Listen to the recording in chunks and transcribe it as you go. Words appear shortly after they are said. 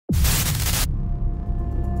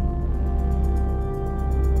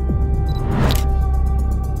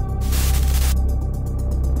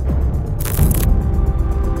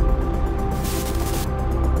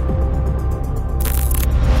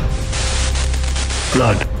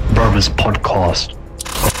Blood Brothers Podcast,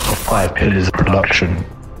 a Five Pillars production.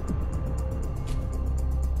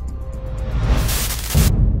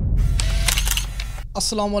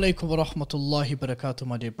 Assalamu alaikum wa rahmatullahi wa barakatuh,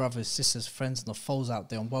 my dear brothers, sisters, friends, and the foes out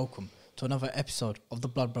there, and welcome to another episode of the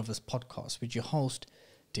Blood Brothers Podcast with your host,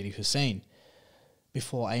 Dili Hussein.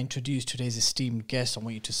 Before I introduce today's esteemed guest, I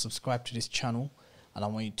want you to subscribe to this channel, and I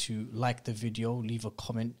want you to like the video, leave a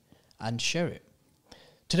comment, and share it.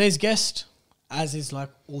 Today's guest, as is like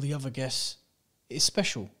all the other guests, is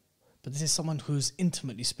special, but this is someone who's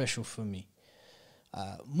intimately special for me.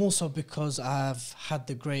 More so because I've had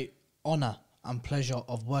the great honour and pleasure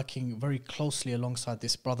of working very closely alongside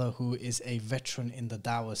this brother who is a veteran in the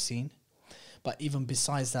Dawah scene. But even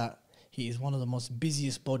besides that, he is one of the most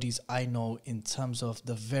busiest bodies I know in terms of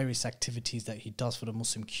the various activities that he does for the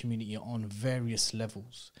Muslim community on various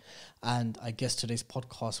levels. And I guess today's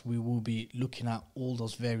podcast, we will be looking at all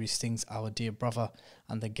those various things our dear brother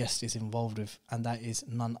and the guest is involved with. And that is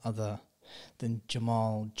none other than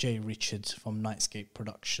Jamal J. Richards from Nightscape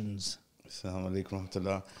Productions. Assalamu alaikum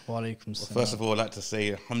warahmatullah. Wa alaikum salam. First of all, I'd like to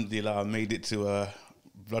say, alhamdulillah, I made it to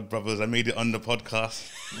Blood Brothers. I made it on the podcast.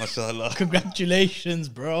 MashaAllah. Congratulations,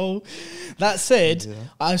 bro. That said,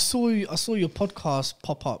 I saw your podcast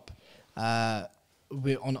pop up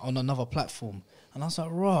on another platform, and I was like,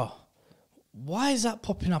 "Raw, why is that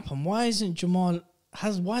popping up? And why isn't Jamal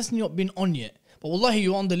why hasn't he not been on yet?" But wallahi,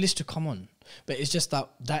 you're on the list to come on. But it's just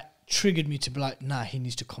that triggered me to be like, nah, he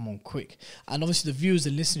needs to come on quick. And obviously the viewers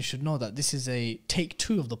and listeners should know that this is a take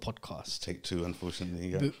 2 of the podcast. Take 2,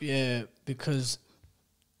 unfortunately, yeah. Because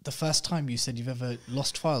the first time you said you've ever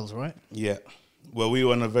lost files, right? Yeah. Well, we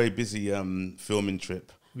were on a very busy filming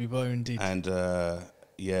trip. We were indeed. And so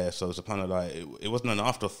it was kind of like, it wasn't an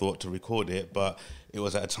afterthought to record it, but it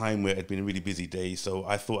was at a time where it had been a really busy day. So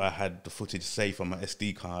I thought I had the footage safe on my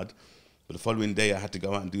SD card. But the following day I had to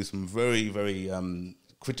go out and do some very, very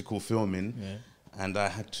critical filming, and I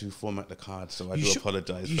had to format the card, so I do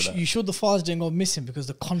apologise for that. You sure the files didn't go missing because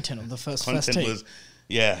the content of the first take?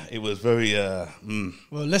 It was very... Well,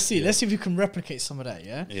 let's see if you can replicate some of that,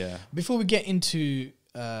 yeah? Yeah. Before we get into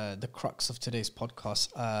the crux of today's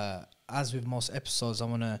podcast, as with most episodes, I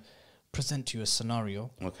want to present to you a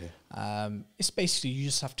scenario. Okay. It's basically you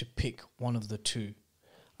just have to pick one of the two.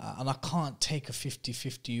 And I can't take a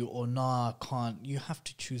 50-50 or nah, I can't. You have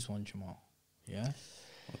to choose one, Jamal. Yeah?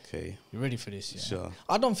 Okay. You ready for this? Yeah? Sure.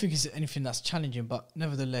 I don't think it's anything that's challenging, but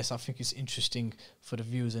nevertheless, I think it's interesting for the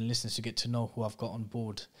viewers and listeners to get to know who I've got on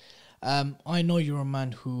board. I know you're a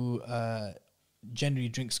man who generally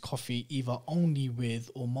drinks coffee either only with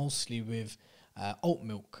or mostly with oat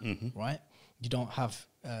milk, right? You don't have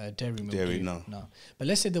dairy milk. Dairy, no. But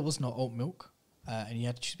let's say there was no oat milk and you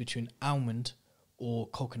had to choose between almond or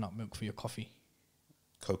coconut milk for your coffee.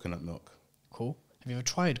 Coconut milk. Cool. Have you ever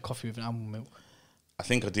tried coffee with almond milk? I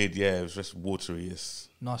think I did, yeah. It was just watery. It's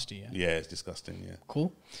nasty, yeah? Yeah, it's disgusting, yeah.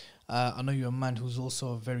 Cool. I know you're a man who's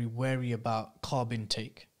also very wary about carb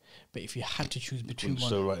intake, but if you had to choose between one...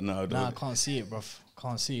 show right now, I can't see it, bruv.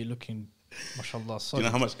 Can't see it looking, mashallah. Do you know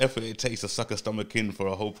how much effort it takes to suck a stomach in for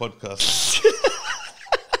a whole podcast?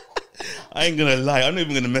 I ain't gonna lie. I'm not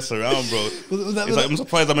even gonna mess around, bro. I'm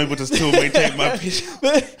surprised I'm able to still maintain my pitch.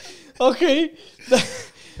 Okay.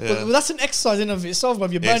 Well, that's an exercise in of itself,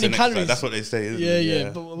 bruv. You're burning calories. That's what they say, isn't it?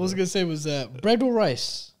 Yeah. But what I was gonna say was bread or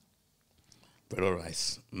rice? Bread or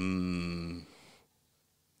rice?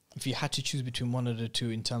 If you had to choose between one of the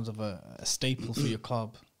two in terms of a staple for your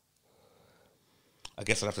carb, I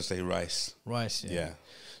guess I'd have to say rice. Rice, yeah. Yeah.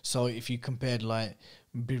 So if you compared like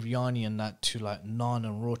biryani and that to like naan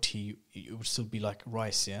and roti, it would still be like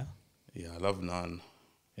rice, yeah? Yeah, I love naan.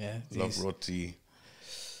 Yeah. Love roti.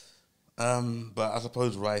 But I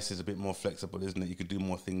suppose rice is a bit more flexible, isn't it? You could do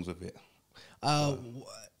more things with it.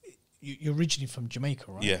 You're originally from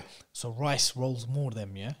Jamaica, right? Yeah. So rice rolls more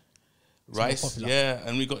them, yeah? It's rice, yeah.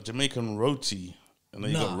 And we got Jamaican roti. And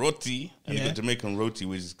then you got roti, and you got Jamaican roti,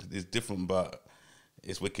 which is different, but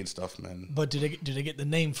it's wicked stuff, man. But did they get the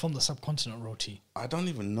name from the subcontinent roti? I don't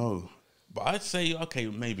even know. But I'd say, okay,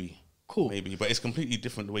 maybe. Cool. Maybe. But it's completely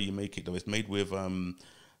different the way you make it, though. It's made with... I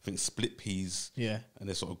think split peas, and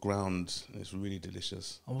they're sort of ground. And it's really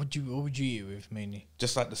delicious. And what would you eat it with mainly?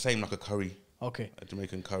 Just like the same, like a curry. Okay. A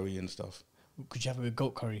Jamaican curry and stuff. Could you have it with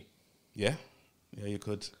goat curry? Yeah, you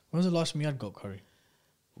could. When was the last time you had goat curry?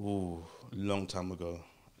 Ooh, long time ago.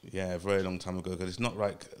 Yeah, a very long time ago. Because it's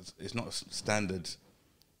not standard.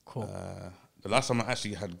 Cool. The last time I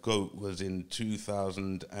actually had goat was in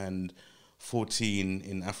 2014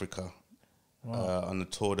 in Africa. Wow. On the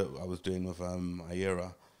tour that I was doing with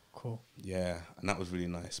Ayera. Cool. Yeah, and that was really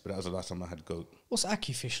nice. But that was the last time I had goat. What's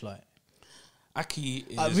ackee fish like? Aki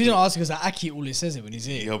is... We don't ask because Aki always says it when he's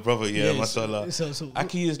here. Your brother, yeah, mashallah. So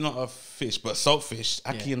Aki is not a fish, but saltfish.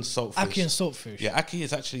 Aki and saltfish. Aki and saltfish. Yeah, Aki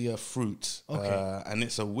is actually a fruit. Okay. And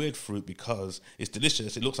it's a weird fruit because it's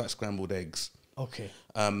delicious. It looks like scrambled eggs. Okay.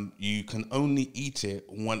 You can only eat it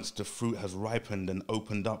once the fruit has ripened and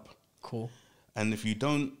opened up. Cool. And if you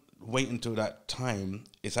don't wait until that time,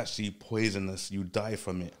 it's actually poisonous. You die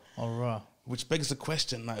from it. All right. Which begs the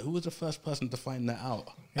question, like, who was the first person to find that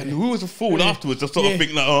out? And who was the fool afterwards to sort of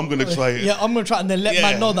think, like, oh, I'm going to try it? Yeah, I'm going to try and then let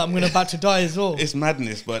man know that I'm going to about to die as well. It's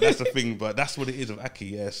madness, but that's the thing. But that's what it is with Aki,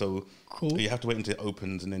 yeah. So Cool. you have to wait until it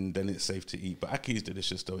opens and then it's safe to eat. But Aki is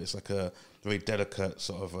delicious, though. It's like a very delicate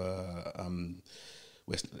sort of,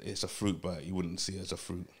 it's a fruit, but you wouldn't see it as a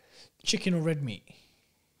fruit. Chicken or red meat?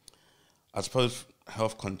 I suppose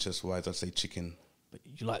health conscious wise, I'd say chicken. But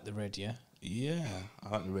you like the red, yeah? Yeah, I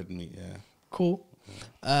like the red meat, yeah. Cool.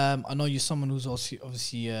 I know you're someone who's also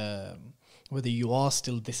obviously whether you are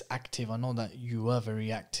still this active, I know that you were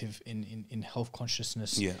very active in health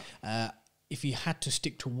consciousness. Yeah. If you had to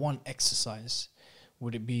stick to one exercise,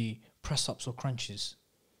 would it be press ups or crunches?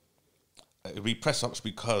 It'd be press ups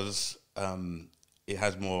because it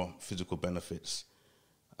has more physical benefits.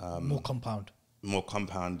 More compound. More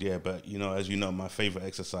compound, yeah. But as you know, my favorite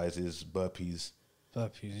exercise is burpees.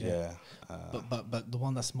 Burpees, yeah. But the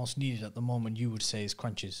one that's most needed at the moment, you would say, is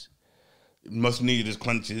crunches. Most needed is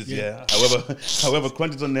crunches, yeah. However,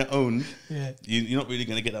 crunches on their own, you're not really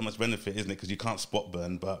going to get that much benefit, isn't it? Because you can't spot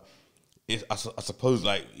burn. But I suppose,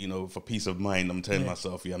 like, for peace of mind, I'm telling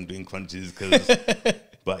myself, I'm doing crunches.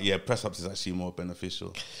 But yeah, press ups is actually more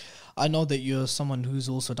beneficial. I know that you're someone who's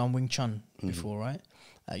also done Wing Chun before, right?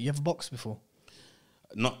 You ever boxed before?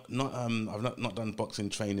 I've not done boxing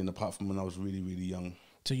training apart from when I was really, really young.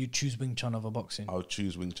 So you choose Wing Chun over boxing? I would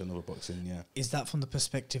choose Wing Chun over boxing, yeah. Is that from the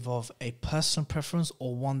perspective of a personal preference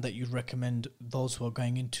or one that you'd recommend those who are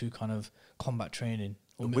going into kind of combat training?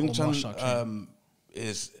 Wing Chun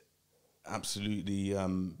is absolutely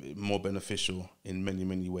more beneficial in many,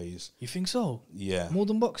 many ways. You think so? Yeah. More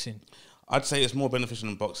than boxing? I'd say it's more beneficial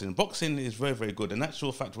than boxing. Boxing is very, very good. In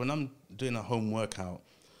actual fact, when I'm doing a home workout,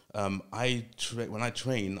 when I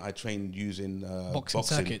train using boxing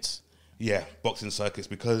circuits. Yeah, boxing circuits,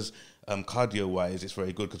 because cardio-wise, it's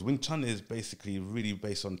very good. Because Wing Chun is basically really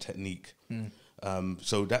based on technique.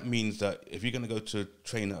 So that means that if you're going to go to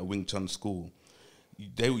train at a Wing Chun school,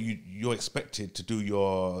 you're expected to do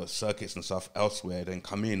your circuits and stuff elsewhere, then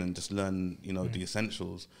come in and just learn, the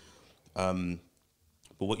essentials.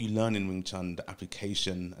 But what you learn in Wing Chun, the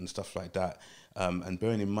application and stuff like that, and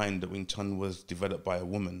bearing in mind that Wing Chun was developed by a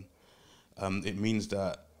woman, it means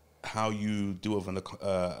that how you deal with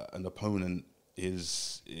an opponent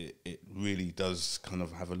it really does kind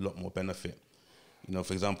of have a lot more benefit.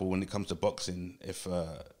 For example, when it comes to boxing, if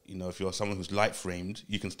you're someone who's light framed,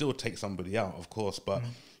 you can still take somebody out, of course, but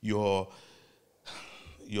your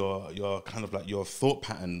kind of like your thought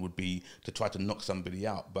pattern would be to try to knock somebody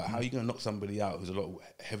out. But how are you going to knock somebody out who's a lot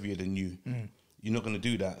heavier than you? You're not going to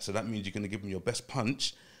do that. So that means you're going to give them your best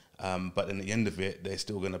punch, but then at the end of it, they're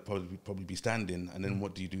still going to probably be standing. And then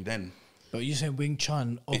what do you do then? But you say Wing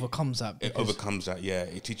Chun overcomes that? It overcomes that, yeah.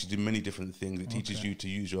 It teaches you many different things. It teaches you to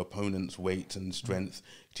use your opponent's weight and strength.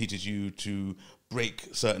 It teaches you to break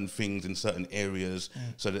certain things in certain areas,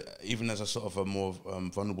 so that even as a sort of a more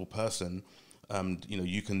vulnerable person,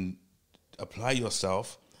 you can apply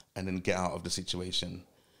yourself and then get out of the situation.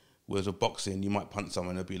 Whereas with boxing, you might punch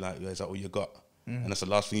someone and they'll be like, is that all you got? And that's the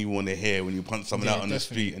last thing you want to hear when you punch someone out on the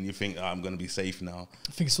street and you think, I'm going to be safe now.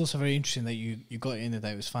 I think it's also very interesting that you got in there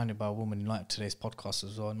that it was founded by a woman, like today's podcast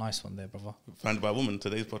as well. Nice one there, brother. Founded by a woman,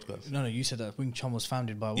 today's podcast? No, you said that Wing Chun was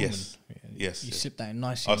founded by a woman. Yes. You sipped that in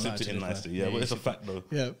nicely. I sipped it in nicely, yeah. But it's a fact, though.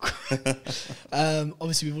 Yeah.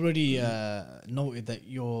 Obviously, we've already noted that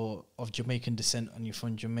you're of Jamaican descent and you're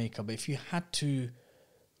from Jamaica. But if you had to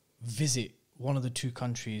visit one of the two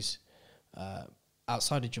countries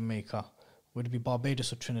outside of Jamaica, would it be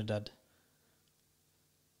Barbados or Trinidad?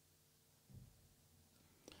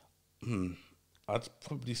 I'd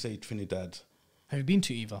probably say Trinidad. Have you been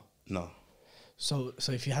to either? No. So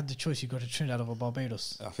if you had the choice, you'd go to Trinidad over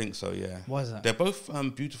Barbados? I think so, yeah. Why is that? They're both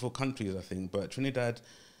beautiful countries, I think. But Trinidad,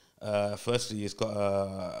 firstly, it's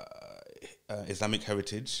got Islamic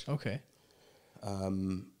heritage. Okay.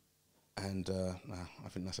 And I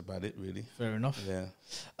think that's about it, really. Fair enough. Yeah.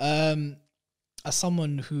 As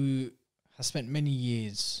someone who has spent many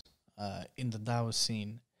years in the Dawah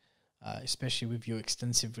scene, especially with your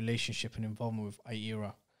extensive relationship and involvement with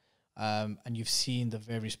IERA, and you've seen the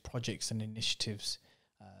various projects and initiatives,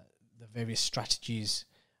 the various strategies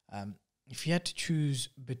if you had to choose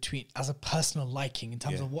between, as a personal liking, in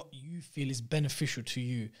terms Yeah. of what you feel is beneficial to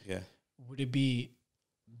you, Yeah. would it be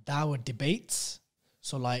dawah debates?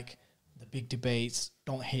 So like the big debates,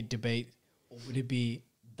 don't hate debate, or would it be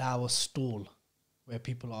dawah stall, where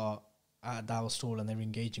people are at a dawah stall and they're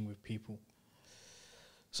engaging with people?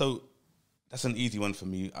 So that's an easy one for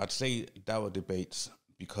me. I'd say dawah debates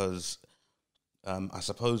because I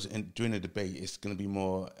suppose during a debate it's going to be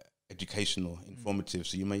more educational, informative.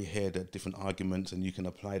 So you may hear the different arguments and you can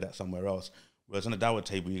apply that somewhere else. Whereas on a dawah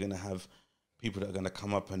table, you're going to have people that are going to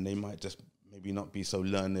come up and they might just maybe not be so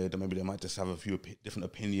learned, or maybe they might just have a few different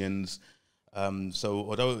opinions. So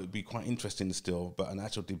although it would be quite interesting still, but an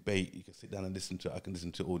actual debate, you can sit down and listen to it. I can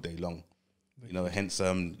listen to it all day long. You know, hence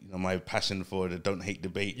my passion for the Don't Hate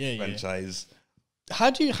Debate franchise. How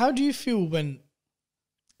do you feel when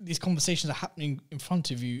these conversations are happening in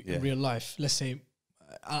front of you in real life? Let's say,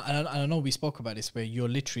 I know we spoke about this, where you're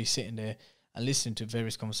literally sitting there and listening to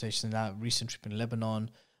various conversations. In that recent trip in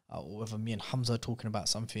Lebanon, or whether me and Hamza are talking about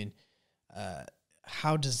something,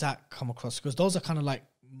 how does that come across? Because those are kind of like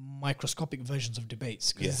microscopic versions of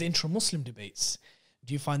debates. Because there's intra-Muslim debates.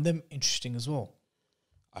 Do you find them interesting as well?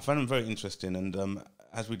 I find them very interesting, and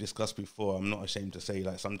as we discussed before, I'm not ashamed to say,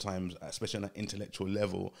 like, sometimes, especially on an intellectual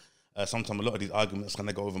level, sometimes a lot of these arguments kind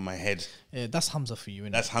of go over my head. Yeah, that's Hamza for you,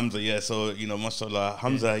 innit? That's Hamza, yeah. So, mashallah,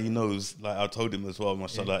 Hamza, he knows, like I told him as well,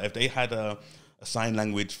 mashallah, if they had a sign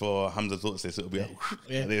language for Hamza's thoughts, it would be like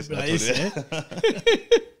this.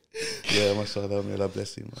 Yeah, mashallah, may Allah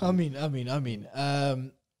bless him. I mean.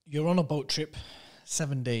 You're on a boat trip,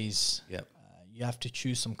 7 days. Yep. You have to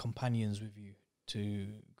choose some companions with you to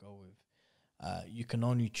go with. You can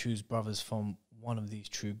only choose brothers from one of these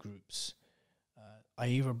two groups.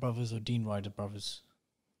 Aira brothers or Deen Rider brothers?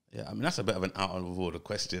 Yeah, I mean, that's a bit of an out of order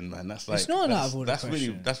question, man. That's like, it's not an out of order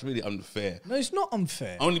question. That's really unfair. No, it's not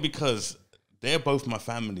unfair. Only because they're both my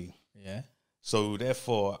family. Yeah. So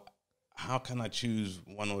therefore, how can I choose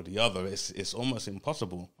one or the other? It's almost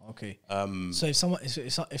impossible. Okay. So if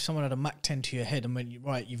someone had a Mac 10 to your head and went,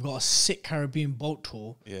 right, you've got a sick Caribbean boat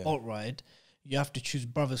tour, boat ride, you have to choose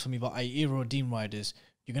brothers from either Aira or Deen Riders.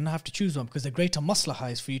 You're gonna have to choose one because the greater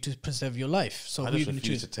maslahah is for you to preserve your life. So I who are you just gonna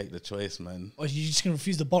refuse choose? to take the choice, man. Or you're just gonna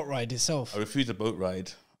refuse the boat ride itself? I refuse the boat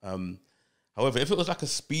ride. However, if it was like a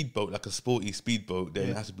speedboat, like a sporty speedboat, then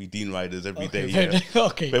it has to be Deen Riders every day. Yeah.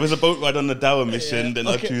 Okay. But if it was a boat ride on the Dawah mission, then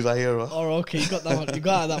I'd choose Aira. Oh, okay. You got that one. You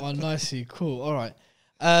got out of that one nicely. Cool. All right.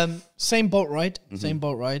 Same boat ride. Same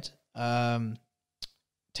boat ride.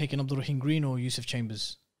 Taking Abdul Rahim Green or Yusuf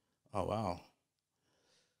Chambers? Oh, wow.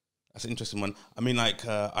 That's an interesting one. I mean, like,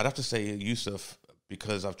 I'd have to say Yusuf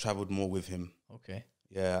because I've travelled more with him. Okay.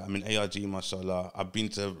 Yeah, I mean, ARG, mashallah. I've been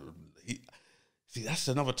to... See, that's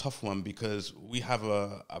another tough one because we have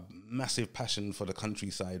a massive passion for the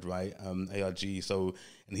countryside, right? ARG. So,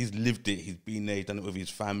 and he's lived it. He's been there. He's done it with his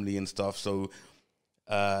family and stuff. So,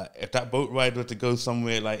 if that boat ride were to go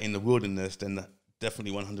somewhere like in the wilderness, then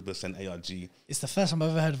definitely 100% ARG. It's the first time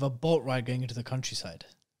I've ever heard of a boat ride going into the countryside.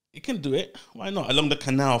 You can do it. Why not? Along the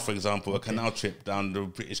canal, for example, a canal trip down the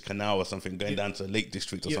British Canal or something, going down to Lake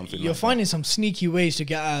District or something. You're finding some sneaky ways to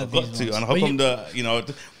get out of these. Got to, and I hope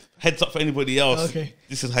I'm heads up for anybody else. Okay.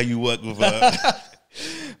 This is how you work with.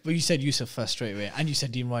 But you said Yusuf first straight away, and you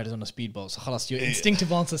said Deen Riders on a speedboat. So, khalas, your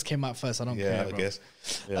instinctive answers came out first. I don't care. I bro. guess.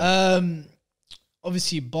 Yeah.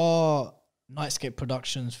 Obviously, bar Nightscape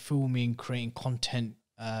Productions, filming, creating content.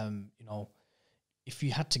 If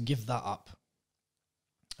you had to give that up,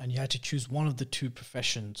 and you had to choose one of the two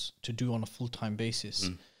professions to do on a full-time basis,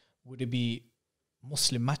 would it be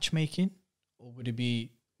Muslim matchmaking or would it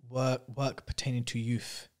be work pertaining to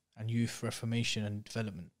youth and youth reformation and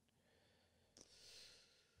development?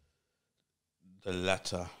 The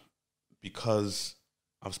latter, because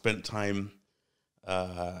I've spent time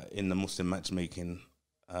in the Muslim matchmaking.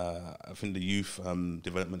 I think the youth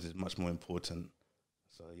development is much more important.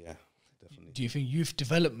 So yeah, definitely. Do you think youth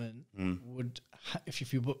development would,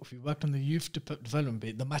 if you worked on the youth development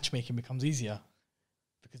bit, the matchmaking becomes easier?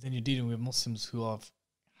 Because then you're dealing with Muslims who have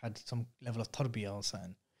had some level of tarbiyah or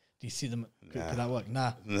something. Do you see them? Could that work?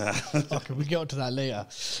 Nah. Okay, we'll get onto that later.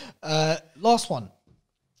 Last one.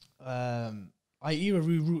 Aira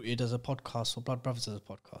Rerouted as a podcast or Blood Brothers as a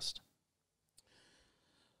podcast?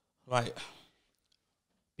 Right.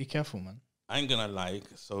 Be careful, man. I ain't gonna lie.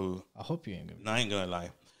 So I hope you ain't gonna. No, I ain't gonna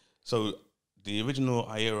lie. So the original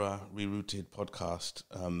Aira Rerouted podcast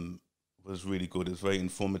was really good. It was very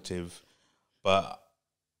informative, but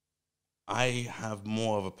I have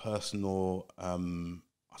more of a personal,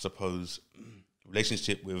 I suppose,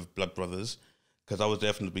 relationship with Blood Brothers because I was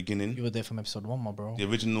there from the beginning. You were there from episode 1, my bro. The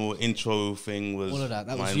original intro thing was All of that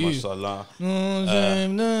was mine, you. mashallah. Yeah,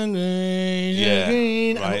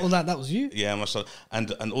 right. all that was you. Yeah, mashallah.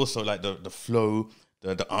 And also like the flow,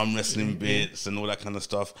 the arm wrestling bits and all that kind of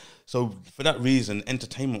stuff. So for that reason,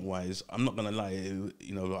 entertainment wise, I'm not gonna lie,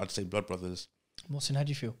 you know, I'd say Blood Brothers. Mohsin, how do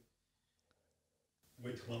you feel?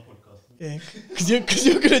 Wait till my podcast. Yeah, because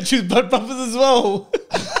you're gonna choose Blood Brothers as well.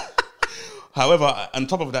 However, on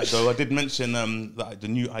top of that though, I did mention the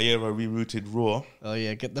new Aera rerouted Raw. Oh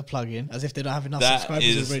yeah, get the plug in, as if they don't have enough That subscribers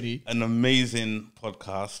is already. an amazing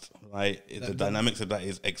podcast, right? The dynamics of that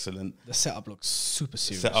is excellent. The setup looks super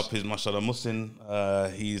serious. Set up is mashallah Muslim.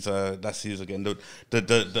 He's that's his again.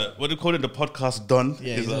 The what do you call it? The podcast Don.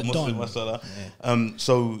 Yeah, is he's a Muslim, Don. mashallah.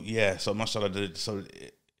 Yeah. So mashallah.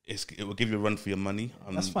 It will give you a run for your money.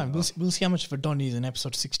 That's fine. We'll see how much of a Don he is in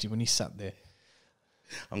episode 60 when he sat there.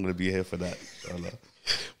 I'm gonna be here for that. Inshallah.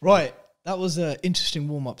 Right, that was an interesting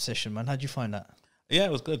warm up session, man. How'd you find that? Yeah,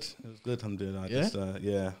 it was good. It was good. Alhamdulillah. Yeah? Just,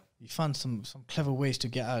 yeah. You found some clever ways to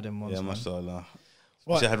get out of them ones, Yeah, man. mashallah.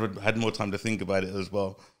 Right. Especially I had more time to think about it as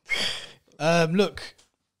well. Look,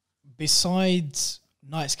 besides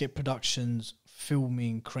Nightscape Productions,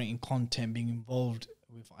 filming, creating content, being involved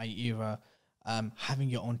with Aera, having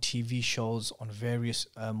your own TV shows on various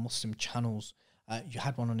Muslim channels, you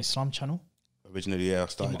had one on Islam channel. Originally, yeah, I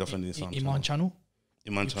started off on the Islam Iman channel.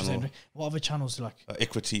 Iman You channel. presented- What other channels like?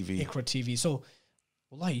 Ikra TV. Ikra TV. So,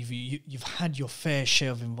 well, you've had your fair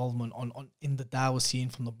share of involvement on in the dawah scene,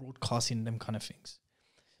 from the broadcasting and them kind of things.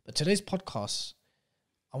 But today's podcast,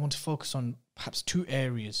 I want to focus on perhaps 2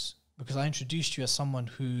 areas, because I introduced you as someone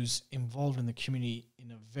who's involved in the community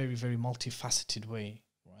in a very, very multifaceted way,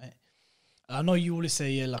 right? And I know you always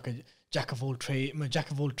say, yeah, like a jack of all trades,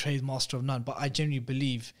 master of none, but I genuinely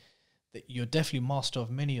believe that you're definitely master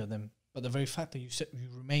of many of them. But the very fact that you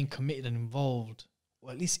remain committed and involved,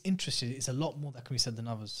 or at least interested, is a lot more that can be said than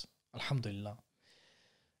others. Alhamdulillah.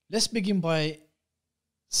 Let's begin by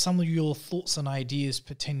some of your thoughts and ideas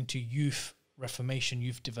pertaining to youth reformation,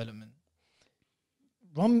 youth development.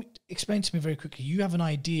 Ram, explain to me very quickly. You have an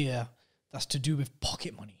idea that's to do with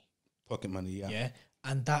pocket money. Pocket money, yeah. Yeah.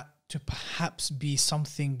 And that to perhaps be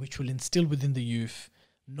something which will instill within the youth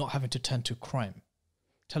not having to turn to crime.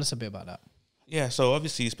 Tell us a bit about that. Yeah, so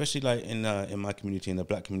obviously, especially like in my community, in the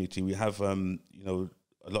black community, we have a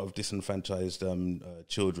lot of disenfranchised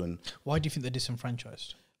children. Why do you think they're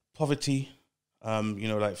disenfranchised? Poverty,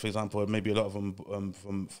 like for example, maybe a lot of them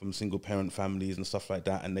from single parent families and stuff like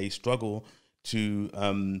that, and they struggle to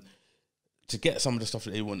get some of the stuff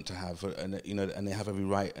that they want to have, and and they have every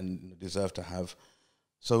right and deserve to have.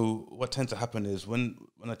 So what tends to happen is when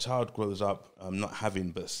a child grows up not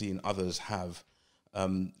having but seeing others have,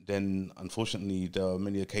 then unfortunately there are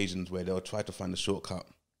many occasions where they'll try to find a shortcut.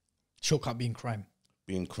 Shortcut being crime.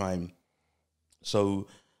 So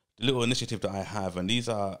the little initiative that I have, and these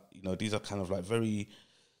are kind of like very,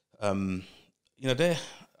 they're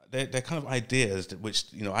kind of ideas that which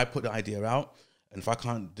I put the idea out, and if I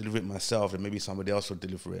can't deliver it myself, then maybe somebody else will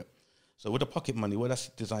deliver it. So with the pocket money, what that's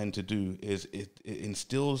designed to do is it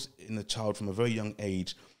instills in the child from a very young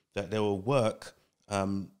age that they will work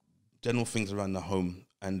general things around the home,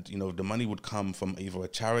 and the money would come from either a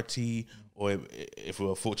charity or, if we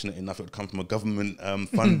were fortunate enough, it would come from a government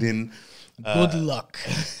funding. Good luck.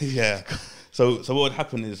 Yeah. So what would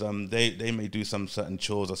happen is they may do some certain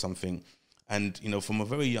chores or something, and from a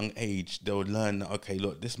very young age they would learn that, okay,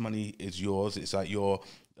 look, this money is yours. It's like your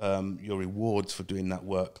rewards for doing that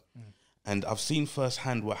work. And I've seen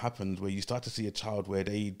firsthand what happens where you start to see a child where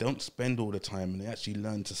they don't spend all the time and they actually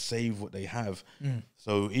learn to save what they have.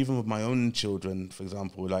 So even with my own children, for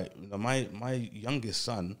example, like my youngest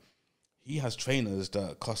son, he has trainers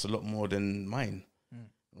that cost a lot more than mine,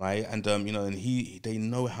 right? And and they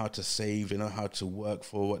know how to save, they know how to work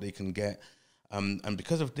for what they can get, and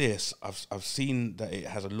because of this, I've seen that it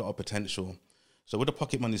has a lot of potential. So with the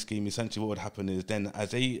pocket money scheme, essentially what would happen is then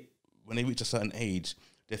when they reach a certain age,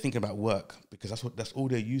 they're thinking about work because that's all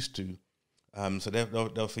they're used to. So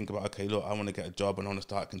they'll think about, okay, look, I want to get a job and I want to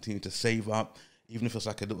start continue to save up. Even if it's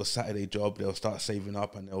like a little Saturday job, they'll start saving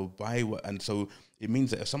up and they'll buy what. And so it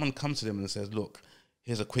means that if someone comes to them and says, look,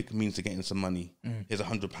 here's a quick means to getting some money. Here's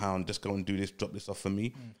 £100, just go and do this, drop this off for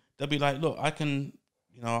me. They'll be like, look, I can,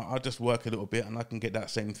 I'll just work a little bit and I can get that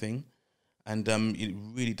same thing. And it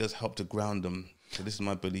really does help to ground them. So this is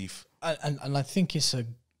my belief. And I think it's a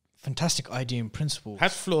fantastic idea in principle.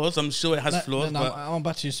 Has flaws, I'm sure it has flaws. No, but I'm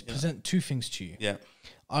about to just present 2 things to you. Yeah.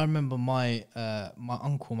 I remember my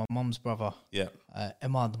uncle, my mum's brother, Yeah.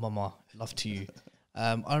 Emad Mama, love to you.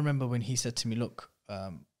 I remember when he said to me, look,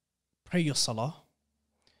 pray your salah,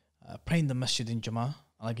 pray in the masjid in Jama'ah,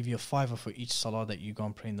 and I'll give you a fiver for each salah that you go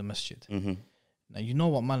and pray in the masjid. Mm-hmm. Now, you know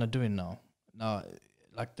what man are doing now. Now,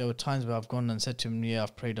 like there were times where I've gone and said to him, yeah,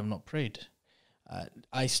 I've prayed, I've not prayed.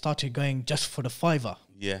 I started going just for the fiver.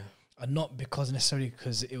 Yeah. And not necessarily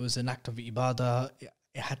because it was an act of ibadah.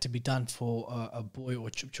 It had to be done for a boy or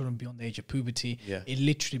children beyond the age of puberty. Yeah. It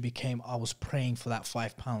literally became, I was praying for that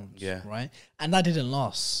 £5. Yeah. Right? And that didn't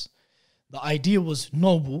last. The idea was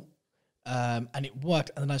noble. And it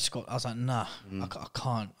worked, and then I was like, nah, I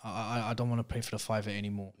can't. I don't want to pray for the fiver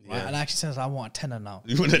anymore. Right? Yeah. And I actually says I want a tenner now.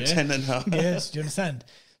 You want a tenner now? Yes, do you understand?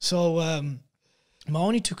 So my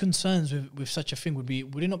only two concerns with such a thing would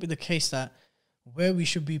it not be the case that where we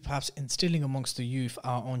should be perhaps instilling amongst the youth,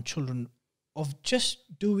 our own children, of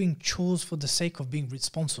just doing chores for the sake of being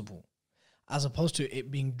responsible, as opposed to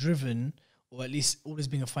it being driven, or at least always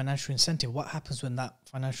being a financial incentive. What happens when that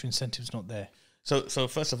financial incentive is not there? So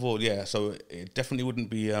first of all, yeah, so it definitely wouldn't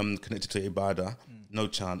be connected to Ibadah. No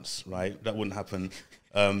chance, right? That wouldn't happen.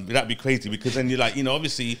 That'd be crazy, because then you're like,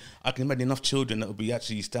 obviously I can imagine enough children that would be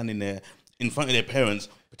actually standing there in front of their parents,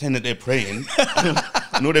 pretend that they're praying,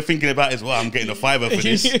 and all they're thinking about is, well, I'm getting a fiver for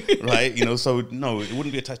this, right? So no, it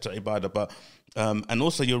wouldn't be attached to Ibadah. But and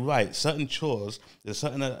also you're right, certain chores, there's a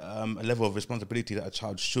certain level of responsibility that a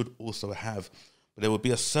child should also have, but there would be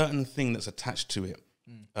a certain thing that's attached to it.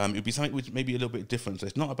 It would be something which may be a little bit different. So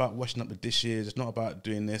it's not about washing up the dishes. It's not about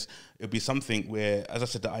doing this. It would be something where, as I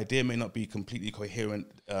said, the idea may not be completely coherent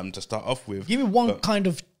to start off with. Give me one kind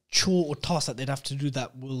of chore or task that they'd have to do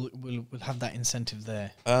that will have that incentive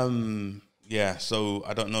there. Yeah, so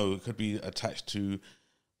I don't know. It could be attached to,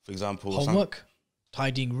 for example, homework,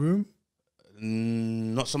 tidying room.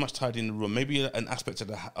 Not so much tidying the room. Maybe an aspect of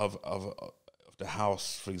the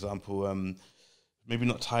house, for example. Maybe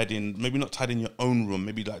not tidying your own room.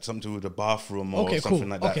 Maybe like something to do with the bathroom or something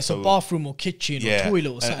like that. Okay, so bathroom or kitchen or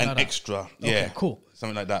toilet or something like that. Extra. Okay, yeah, cool.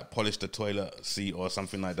 Something like that. Polish the toilet seat or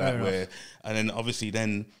something like Fair that. enough. And then obviously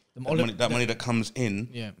then money that comes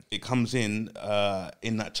in, it comes in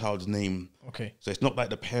that child's name. Okay. So it's not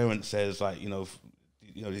like the parent says like,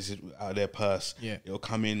 this is out of their purse. Yeah. It'll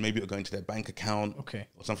come in, maybe it'll go into their bank account. Okay.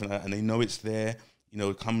 Or something like that, and they know it's there.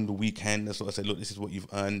 Come the weekend, they sort of say, look, this is what you've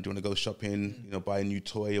earned. Do you want to go shopping, buy a new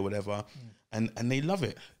toy or whatever? And they love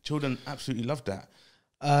it. Children absolutely love that.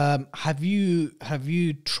 Have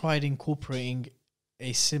you tried incorporating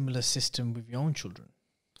a similar system with your own children?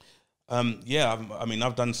 Yeah,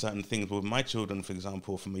 I've done certain things with my children, for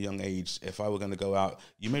example, from a young age. If I were going to go out,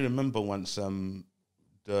 you may remember once the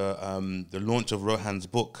launch of Rohan's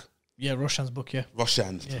book. Yeah, Roshan's book, yeah.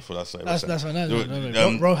 Roshan, that's what I say. That's right.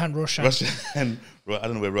 No. Roshan. Roshan. I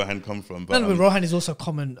don't know where Rohan come from. But, Rohan is also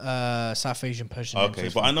common South Asian Persian. Okay,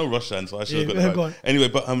 but I know Roshan, so I should have got it go right. on. Anyway,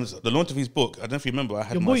 but the launch of his book, I don't know if you remember, I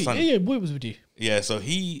had my son. Yeah, boy was with you. Yeah, so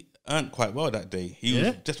he earned quite well that day. He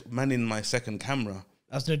was just manning my second camera.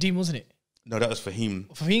 That was Nadeem, wasn't it? No, that was for him.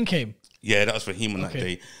 Fahim came. Yeah, that was for him on that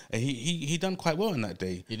day. And he done quite well on that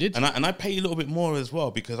day. He did. And I pay a little bit more as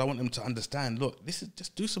well, because I want him to understand, look, this is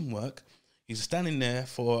just do some work. He's standing there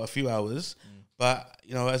for a few hours, but,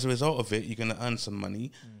 as a result of it, you're going to earn some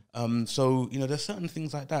money. So, there's certain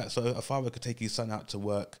things like that. So a father could take his son out to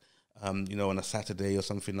work, on a Saturday or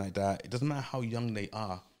something like that. It doesn't matter how young they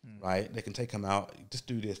are, right? They can take them out, just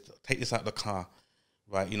do this, take this out of the car,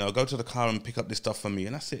 right? Go to the car and pick up this stuff for me.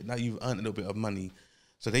 And that's it. Now you've earned a little bit of money.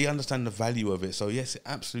 So they understand the value of it. So yes, it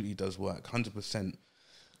absolutely does work, 100%.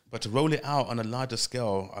 But to roll it out on a larger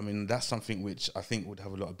scale, that's something which I think would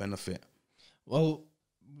have a lot of benefit. Well,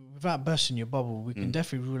 without bursting your bubble, we can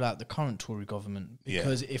definitely rule out the current Tory government,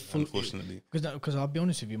 because unfortunately, because I'll be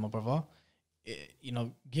honest with you, my brother,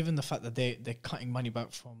 given the fact that they're cutting money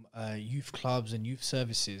back from youth clubs and youth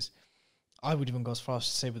services, I would even go as far as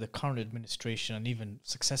to say with the current administration and even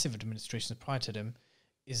successive administrations prior to them,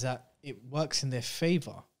 is that it works in their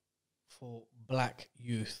favour for black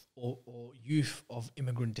youth or youth of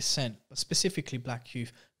immigrant descent, but specifically black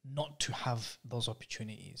youth, not to have those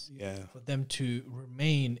opportunities. Yeah. For them to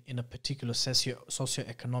remain in a particular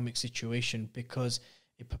socioeconomic situation, because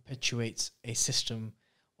it perpetuates a system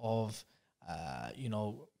of,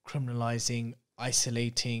 criminalizing,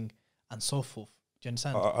 isolating, and so forth. Do you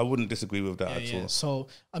understand? I wouldn't disagree with that at all. So,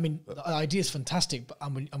 the idea is fantastic, but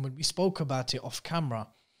when we spoke about it off camera,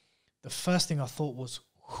 the first thing I thought was,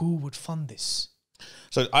 who would fund this?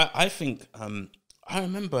 So I think... I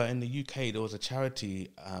remember in the UK there was a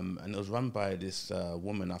charity and it was run by this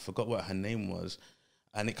woman. I forgot what her name was.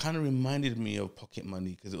 And it kind of reminded me of Pocket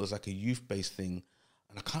Money, because it was like a youth-based thing.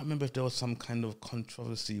 And I can't remember if there was some kind of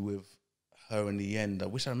controversy with her in the end. I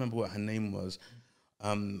wish I remember what her name was.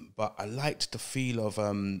 But I liked the feel of,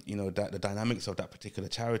 that the dynamics of that particular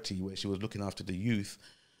charity where she was looking after the youth.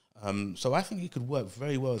 So I think it could work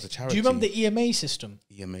very well as a charity. Do you remember the EMA system?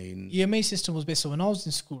 EMA System was based, so when I was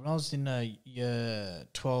in school, when I was in year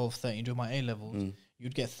 12, 13, doing my A-levels,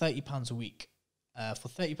 you'd get £30 a week. For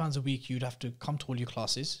 £30 a week, you'd have to come to all your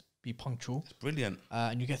classes, be punctual. It's brilliant.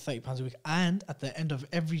 And you get £30 a week. And at the end of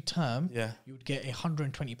every term, you would get a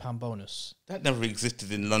 £120 bonus. That never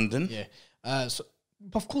existed in London. Yeah. So,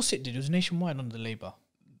 of course it did. It was nationwide under Labour.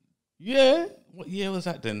 Yeah. What year was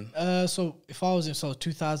that then? So if I was in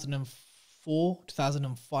 2004,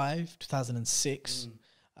 2005, 2006,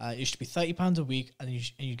 it used to be £30 a week, and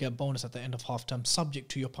you get a bonus at the end of half term, subject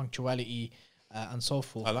to your punctuality and so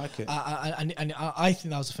forth. I like it. And I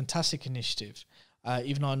think that was a fantastic initiative.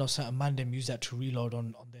 Even though I know certain man them use that to reload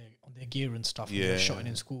on their gear and stuff when they're shotting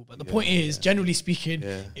in school. But the point is, generally speaking,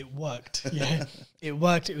 it worked. Yeah, it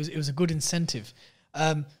worked. It was a good incentive.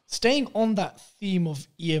 Staying on that theme of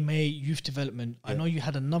EMA youth development, I know you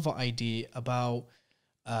had another idea about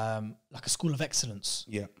like a school of excellence.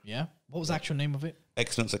 Yeah. What was the actual name of it?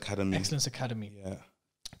 Excellence Academy. Excellence Academy. Yeah.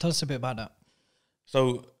 Tell us a bit about that.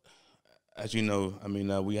 So, as you know, I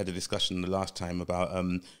mean, we had a discussion the last time about,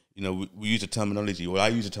 we use a terminology, or I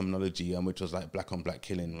use a terminology, which was like black on black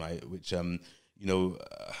killing, right? Which, from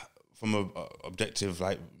a objective,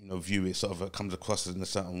 view, it sort of comes across in a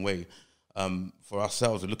certain way. For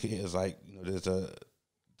ourselves, we look at it as like, there's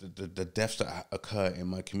the deaths that occur in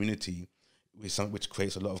my community, which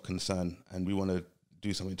creates a lot of concern, and we want to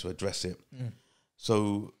do something to address it.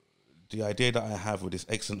 So the idea that I have with this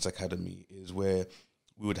Excellence Academy is where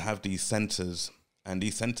we would have these centres, and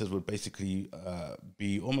these centres would basically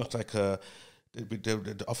be almost like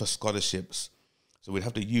they'd offer scholarships. So we'd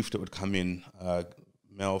have the youth that would come in,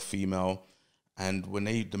 male, female, and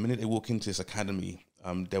the minute they walk into this academy,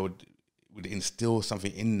 they would instill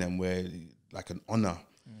something in them where, like an honour.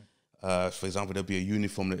 For example, there'd be a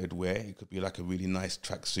uniform that they'd wear. It could be like a really nice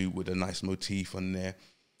tracksuit with a nice motif on there.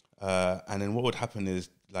 And then what would happen is,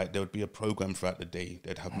 like, there would be a program throughout the day.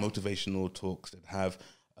 They'd have motivational talks. They'd have,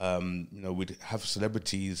 we'd have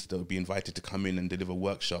celebrities that would be invited to come in and deliver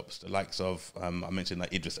workshops. The likes of, I mentioned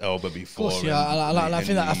like Idris Elba before. Of course, yeah.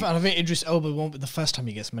 I think Idris Elba won't be the first time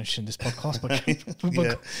he gets mentioned in this podcast.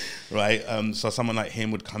 But right. So someone like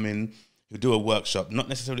him would come in. He'd do a workshop, not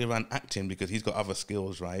necessarily around acting, because he's got other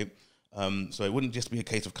skills, right? So it wouldn't just be a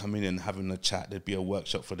case of coming in and having a chat. There'd be a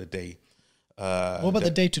workshop for the day. What about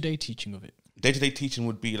the day-to-day teaching of it? Day-to-day teaching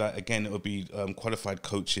would be like, again, it would be qualified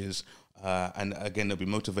coaches, and again, there'll be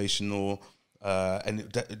motivational, and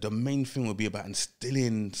the main thing would be about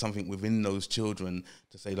instilling something within those children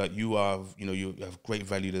to say, like, you have great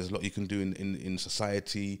value. There's a lot you can do in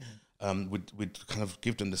society. We'd kind of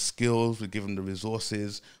give them the skills, we'd give them the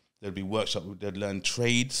resources. There'd be workshops, they'd learn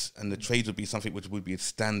trades, and the trades would be something which would be a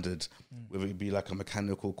standard, whether it be like a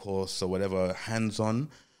mechanical course or whatever,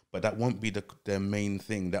 hands-on, but that won't be their main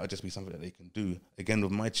thing. That would just be something that they can do. Again,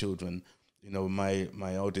 with my children,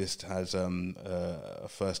 my oldest has a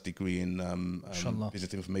first degree in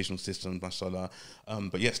business information systems, mashallah.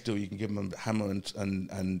 But yet still, you can give him a hammer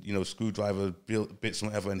and screwdriver, bits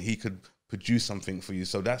and whatever, and he could produce something for you.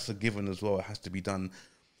 So that's a given as well. It has to be done.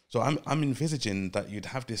 So I'm envisaging that you'd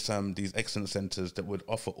have these excellence centres that would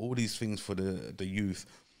offer all these things for the youth.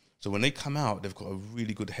 So when they come out, they've got a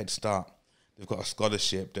really good head start. They've got a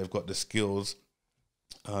scholarship. They've got the skills.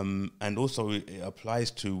 And also it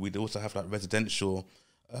applies to, we'd also have like residential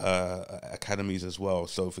academies as well.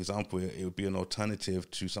 So for example, it would be an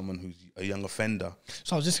alternative to someone who's a young offender.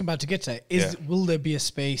 So I was just about to get to that. Will there be a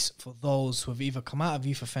space for those who have either come out of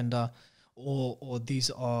youth offender or these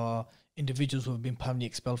are individuals who have been permanently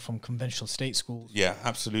expelled from conventional state schools? Yeah,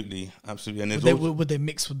 absolutely. And would they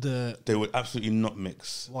mix with the? They would absolutely not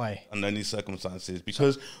mix. Why? Under any circumstances,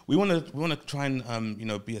 because we want to try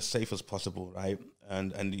and be as safe as possible, right?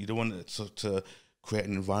 And you don't want to create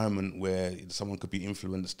an environment where someone could be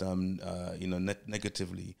influenced,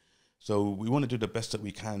 negatively. So we want to do the best that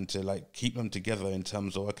we can to like keep them together in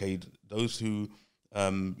terms of, okay, those who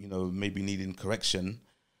maybe needing correction,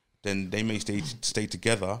 then they may stay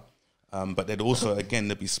together. But they'd also, again,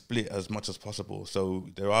 they'd be split as much as possible. So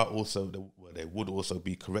there would also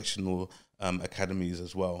be correctional academies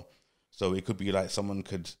as well. So it could be like someone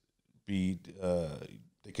could be,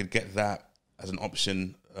 they could get that as an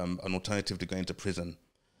option, an alternative to going to prison.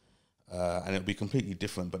 And it would be completely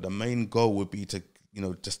different. But the main goal would be to,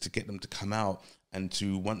 just to get them to come out and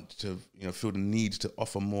to want to, feel the need to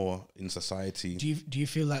offer more in society. Do you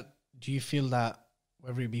feel that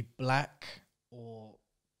whether it be black or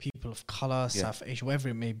people of colour, South Asia, whatever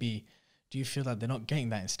it may be, do you feel that they're not getting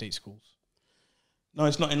that in state schools? No,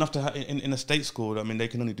 it's not enough to have in a state school. I mean, they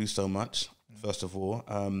can only do so much. First of all,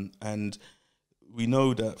 and we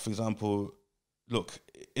know that, for example, look,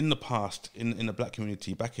 in the past, in the black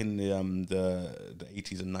community, back in the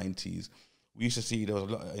 80s and 90s, we used to see there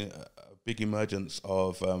was a big emergence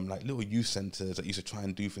of like little youth centres that used to try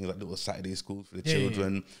and do things like little Saturday schools for the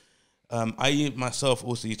children. I myself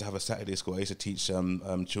also used to have a Saturday school. I used to teach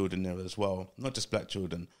children there as well, not just black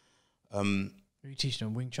children. Are you teaching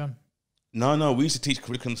them Wing Chun? No, we used to teach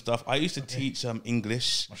curriculum stuff. I used to teach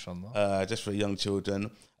English, MashaAllah. just for young children.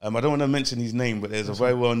 I don't want to mention his name, but there's a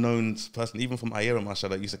very well-known person, even from Ayera,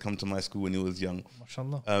 mashallah, used to come to my school when he was young.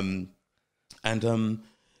 MashaAllah. And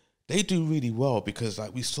they do really well because,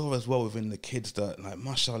 like, we saw as well within the kids that, like,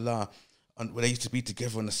 mashallah, and when they used to be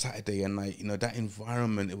together on a Saturday, and, like, you know, that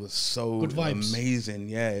environment, it was so Good vibes. amazing.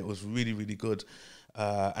 Yeah, it was really, really good.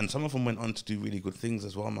 And some of them went on to do really good things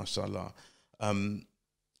as well, mashallah.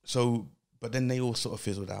 But then they all sort of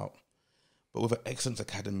fizzled out. But with an Excellence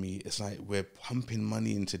Academy, it's like we're pumping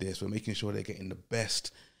money into this. We're making sure they're getting the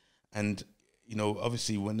best. And, you know,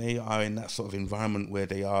 obviously when they are in that sort of environment where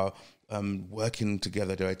they are working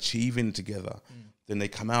together, they're achieving together, then they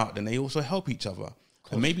come out, then they also help each other.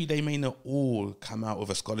 And maybe they may not all come out with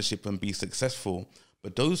a scholarship and be successful,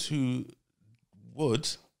 but those who would,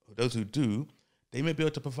 or those who do, they may be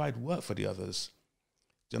able to provide work for the others.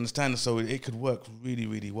 Do you understand? So it could work really,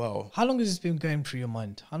 really well. How long has this been going through your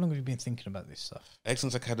mind? How long have you been thinking about this stuff?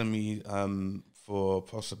 Excellence Academy for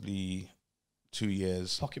possibly 2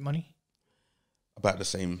 years. Pocket money? About the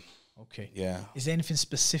same. Okay. Yeah. Is there anything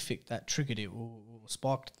specific that triggered it or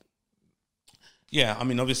sparked? Yeah, I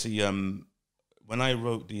mean, obviously, when I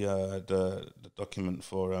wrote the document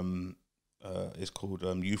for it's called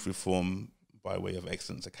Youth Reform by way of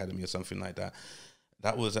Excellence Academy or something like that.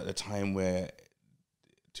 That was at the time where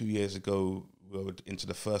 2 years ago we were into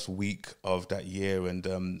the first week of that year, and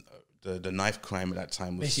the knife crime at that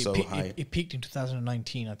time was Basically, so high. It peaked in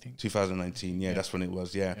 2019, I think. 2019, yeah, that's when it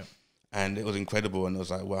was, yeah. Yeah. And it was incredible, and I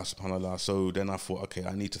was like, wow, subhanAllah. So then I thought, okay,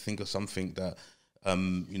 I need to think of something that,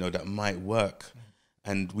 you know, that might work.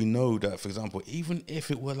 And we know that, for example, even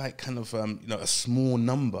if it were like kind of, you know, a small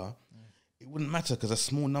number, it wouldn't matter, because a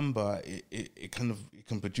small number, it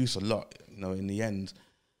can produce a lot, you know, in the end.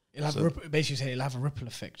 It'll have basically it'll have a ripple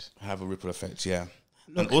effect. Have a ripple effect, yeah.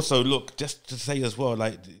 And also, look, just to say as well,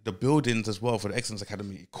 like the buildings as well for the Excellence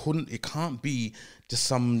Academy, it can't be just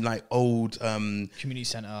some like old Community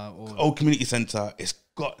centre or old community centre. It's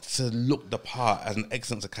got to look the part as an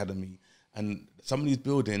Excellence Academy. And some of these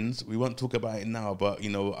buildings, we won't talk about it now, but, you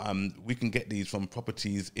know, we can get these from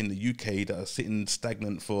properties in the UK that are sitting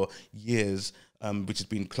stagnant for years, which has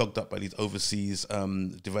been clogged up by these overseas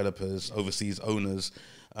developers, overseas owners.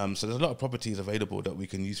 So there's a lot of properties available that we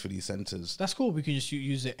can use for these centres. That's cool. We can just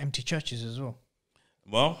use the empty churches as well.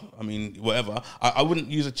 Well, I mean, whatever. I wouldn't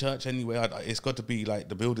use a church anyway. It's got to be like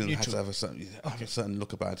the building has to have a certain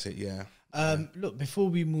look about it, yeah. Look, before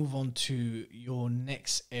we move on to your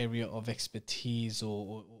next area of expertise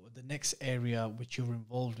or the next area which you're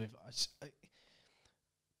involved with,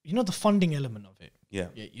 you know the funding element of it. Yeah.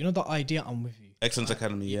 You know the idea, I'm with you. Excellence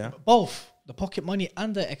Academy, yeah. Both the pocket money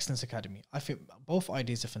and the Excellence Academy. I think both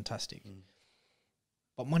ideas are fantastic.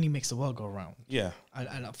 But money makes the world go round. Yeah.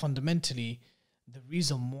 And fundamentally, the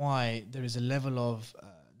reason why there is a level of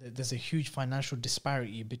there's a huge financial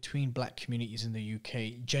disparity between black communities in the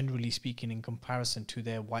UK, generally speaking, in comparison to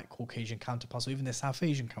their white Caucasian counterparts or even their South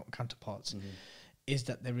Asian counterparts, is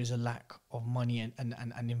that there is a lack of money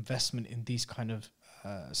and investment in these kind of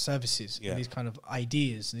services, in these kind of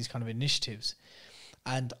ideas, these kind of initiatives.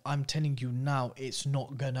 And I'm telling you now, it's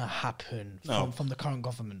not going to happen from the current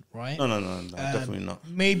government, right? No, definitely not.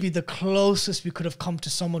 Maybe the closest we could have come to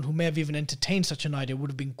someone who may have even entertained such an idea would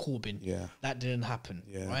have been Corbyn. Yeah. That didn't happen,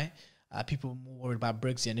 right? People were more worried about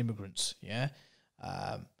Brexit and immigrants, yeah?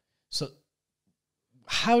 So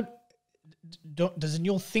how does, in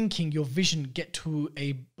your thinking, your vision get to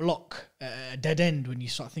a block, a dead end when you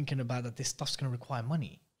start thinking about that this stuff's going to require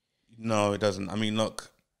money? No, it doesn't. I mean,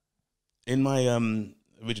 look, in my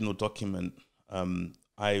original document,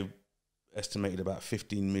 I estimated about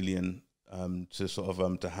 15 million to sort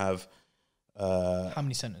of to have. How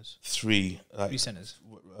many centres? 3. Like, 3 centres.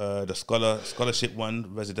 The scholarship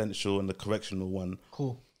one, residential, and the correctional one.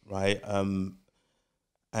 Cool. Right,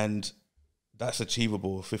 and that's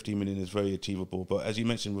achievable. 15 million is very achievable. But as you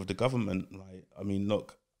mentioned with the government, right? I mean,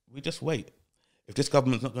 look, we just wait. If this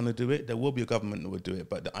government's not going to do it, there will be a government that will do it.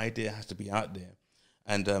 But the idea has to be out there.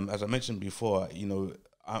 And as I mentioned before, you know,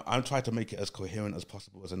 I'm trying to make it as coherent as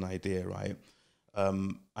possible as an idea, right?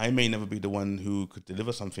 I may never be the one who could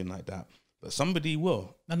deliver something like that, but somebody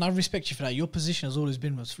will. And I respect you for that. Your position has always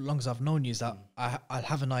been, as long as I've known you, is that I'll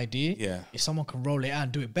have an idea. Yeah. If someone can roll it out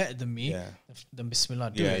and do it better than me, Yeah. then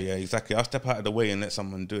Bismillah, do Yeah, it. yeah, exactly. I'll step out of the way and let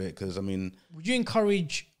someone do it, because I mean, Would you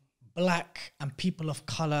encourage black and people of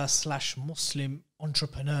color / Muslim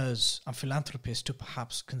entrepreneurs and philanthropists to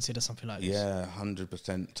perhaps consider something like this? yeah,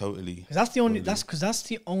 100%, totally. Because that's the only that's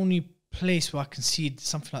the only place where I can see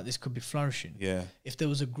something like this could be flourishing. Yeah, If there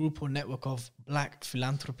was a group or network of black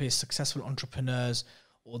philanthropists, successful entrepreneurs,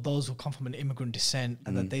 or those who come from an immigrant descent,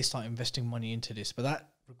 and then they start investing money into this. But that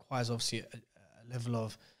requires obviously a level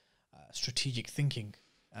of strategic thinking.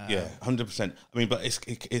 yeah, 100%. I mean, but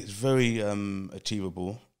it's very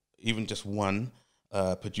achievable. Even just one,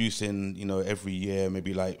 producing, you know, every year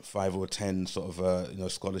maybe like 5 or 10 sort of you know,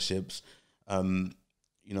 scholarships,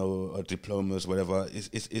 you know, or diplomas, whatever.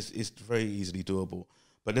 It's very easily doable.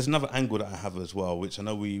 But there's another angle that I have as well, which I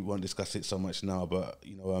know we won't discuss it so much now. But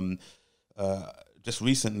you know, just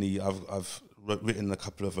recently I've written a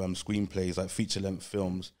couple of screenplays, like feature-length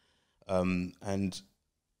films, and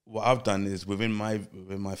what I've done is within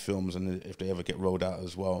my films, and if they ever get rolled out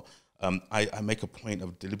as well, I make a point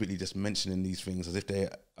of deliberately just mentioning these things as if they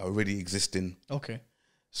are already existing. Okay.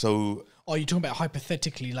 So, Oh, you're talking about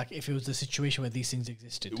hypothetically, like if it was the situation where these things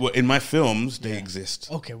existed. well, in my films, they exist.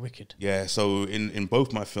 Okay, wicked. Yeah, so in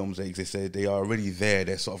both my films, they exist. They are already there.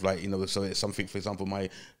 They're sort of like, you know, so it's something, for example, my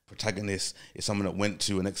protagonist is someone that went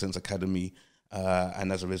to an Excellence Academy,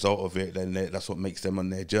 and as a result of it, then that's what makes them on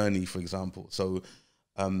their journey, for example. So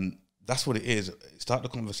that's what it is. Start the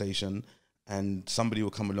conversation, and somebody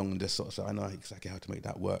will come along and just sort of say, I know exactly how to make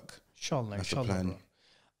that work. Inshallah, That's the inshallah,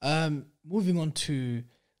 plan. bro. Moving on to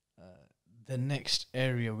the next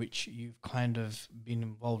area which you've kind of been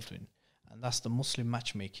involved in, and that's the Muslim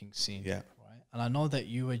matchmaking scene. Yeah. Right. And I know that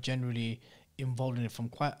you were generally involved in it from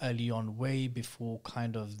quite early on, way before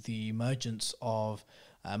kind of the emergence of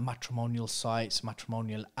matrimonial sites,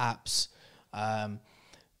 matrimonial apps.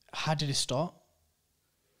 How did it start?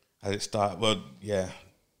 How did it start? Well, yeah,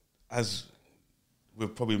 as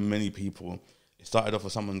with probably many people, it started off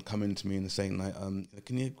with someone coming to me and saying like,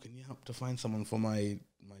 can you help to find someone for my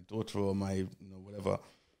daughter or my, you know, whatever,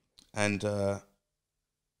 and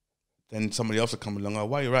then somebody else would come along. Oh,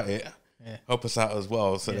 while you're at it, help us out as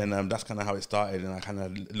well. So then that's kind of how it started, and I kind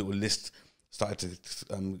of little list started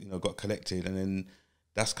to you know, got collected, and then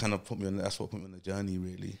that's kind of that's what put me on the journey,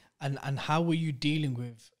 really. And how were you dealing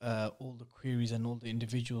with all the queries and all the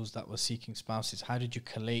individuals that were seeking spouses? How did you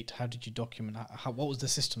collate? How did you document? What was the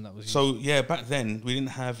system that was used? So yeah, back then we didn't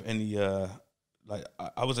have any. Like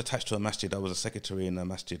I was attached to a masjid. I was a secretary in a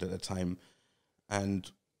masjid at the time, and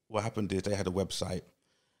what happened is they had a website.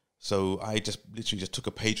 So I just literally took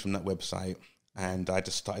a page from that website, and I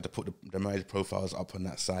just started to put the marriage profiles up on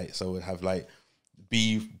that site. So it would have like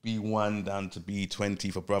B1 down to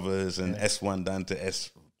B20 for brothers, and S1 down to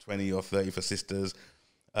S20 or 30 for sisters.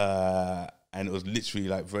 And it was literally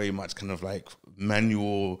like very much kind of like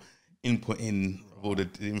manual input in all the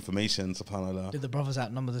information, subhanAllah. Did the brothers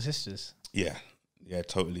outnumber the sisters? Yeah,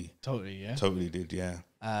 totally. Totally, yeah. Totally did, yeah.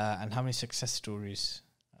 And how many success stories?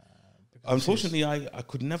 Unfortunately, I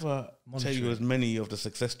could never tell you Monetary. as many of the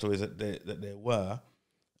success stories that there were.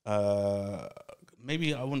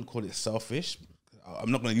 Maybe I wouldn't call it selfish.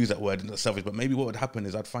 I'm not going to use that word, not selfish, but maybe what would happen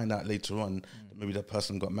is I'd find out later on that maybe that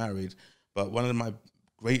person got married. But one of my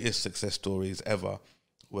greatest success stories ever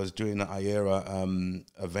was during the IERA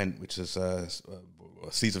event, which is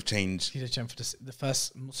Seeds of Change. Peter Chen for the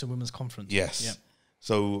first Muslim Women's Conference. Yes. Yeah.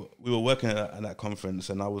 So we were working at that conference,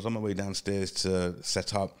 and I was on my way downstairs to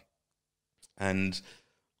set up, and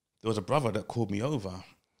there was a brother that called me over,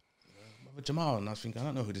 Brother Jamal, and I was thinking, I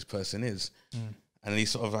don't know who this person is. And he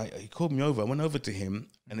sort of like, he called me over. I went over to him,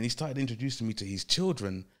 and then he started introducing me to his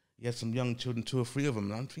children. He had some young children, 2 or 3 of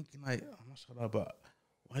them, and I'm thinking like, I'm not sure about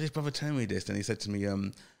why is this brother telling me this? And he said to me,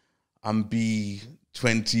 I'm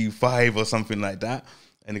B25 or something like that.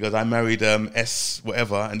 And he goes, I married S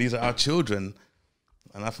whatever, and these are our children.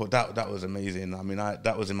 And I thought that was amazing. I mean,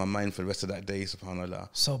 that was in my mind for the rest of that day, subhanAllah.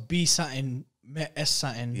 So B Satin met S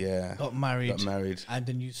Satin, got married, and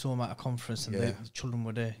then you saw him at a conference, and the children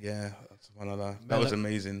were there. Yeah, subhanAllah. That was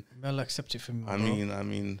amazing. May Allah accept it from you. I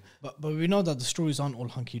mean, but we know that the stories aren't all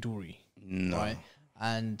hunky dory, no. right?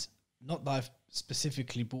 And not that I've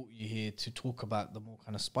specifically brought you here to talk about the more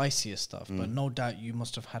kind of spicier stuff, but no doubt you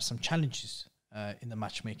must have had some challenges in the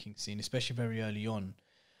matchmaking scene, especially very early on.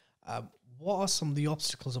 What are some of the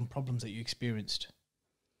obstacles and problems that you experienced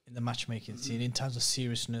in the matchmaking scene in terms of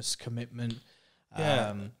seriousness, commitment?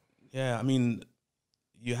 Yeah, I mean,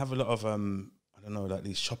 you have a lot of, I don't know, like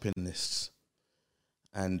these shopping lists.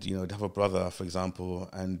 And, you know, they have a brother, for example,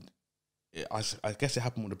 and I guess it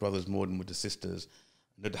happened with the brothers more than with the sisters.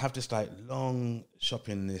 They'd have this like long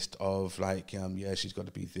shopping list of like, yeah, she's got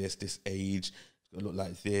to be this age, she's got to look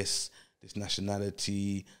like this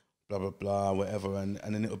nationality, blah, blah, blah, whatever. And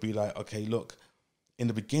then it would be like, okay, look, in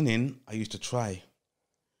the beginning, I used to try.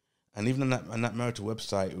 And even on that marital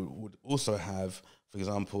website, it would also have, for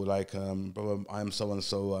example, like, brother, I'm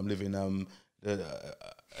so-and-so, I'm living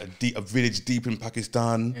a village deep in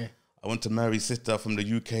Pakistan. Yeah. I want to marry sister from the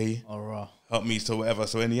UK. All right. Help me, so whatever.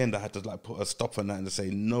 So in the end, I had to like put a stop on that and to say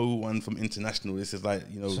no one from international. This is like,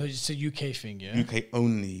 you know. So it's a UK thing, yeah. UK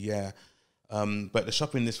only, yeah. But the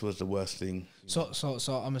shopping list was the worst thing. So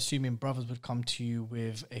I'm assuming brothers would come to you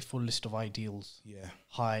with a full list of ideals. Yeah.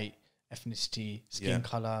 Height, ethnicity, skin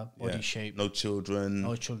color, body shape. No children.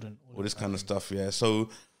 All this kind of stuff. Yeah. So.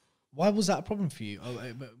 Why was that a problem for you?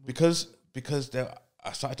 Because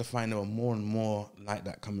I started to find there were more and more like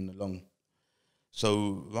that coming along.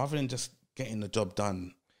 So rather than just getting the job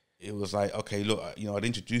done, it was like, okay, look, you know, I'd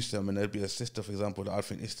introduce them and there'd be a sister, for example, that I'd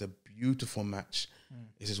think it's a beautiful match.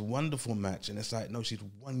 It's this wonderful match. And it's like, no, she's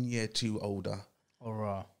 1 year too older. All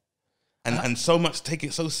right. And so much, take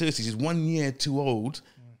it so seriously. She's 1 year too old,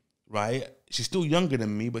 right? She's still younger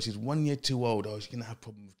than me, but she's 1 year too old. Oh, she's going to have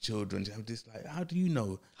problems with children. She have this, like, how do you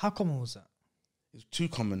know? How common was that? It was too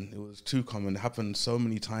common. It happened so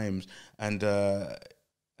many times. And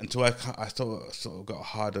until I sort of got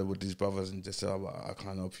harder with these brothers and just said, I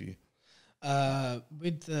can't help you.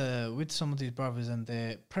 With some of these brothers and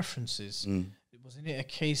their preferences, wasn't it a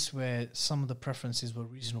case where some of the preferences were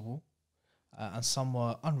reasonable and some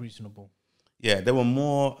were unreasonable? Yeah, there were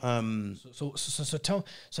more.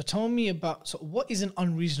 So tell me about. So what is an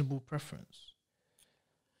unreasonable preference?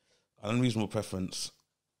 An unreasonable preference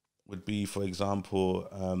would be, for example,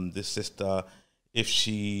 this sister, if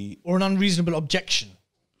she, or an unreasonable objection.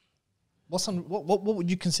 What would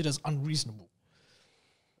you consider as unreasonable?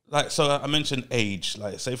 Like, so I mentioned age.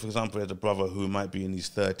 Like, say for example, there's a brother who might be in his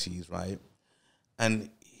 30s, right, and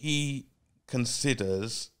he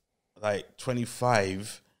considers like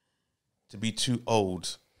 25 to be too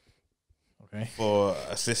old. Okay. For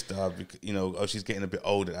a sister, you know, oh, she's getting a bit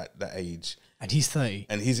older at that age. And he's 30.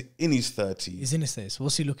 And he's in his 30s. He's in his 30s.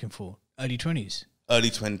 What's he looking for? Early 20s? Early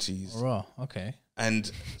 20s. Oh, right. Okay.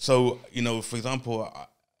 And so, you know, for example,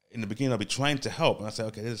 in the beginning, I'll be trying to help. And I say,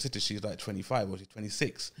 okay, there's a sister, she's like 25 or she's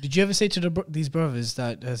 26. Did you ever say to these brothers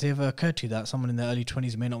that, has it ever occurred to you that someone in their early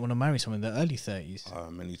 20s may not want to marry someone in their early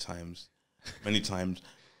 30s? Many times. Many times.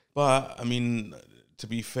 But, I mean, to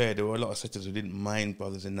be fair, there were a lot of sisters who didn't mind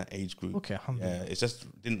brothers in that age group. Okay, yeah, it just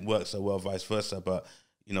didn't work so well, vice versa. But,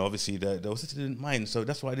 you know, obviously, the sisters didn't mind. So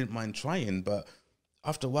that's why I didn't mind trying. But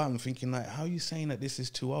after a while, I'm thinking, like, how are you saying that this is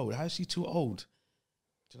too old? How is she too old?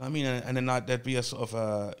 Do you know what I mean? And then there'd be a sort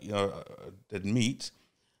of, you know, they'd meet.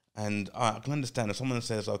 And I can understand if someone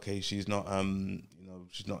says, okay, she's not, you know,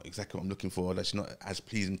 she's not exactly what I'm looking for, that she's not as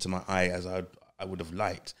pleasing to my eye as I would have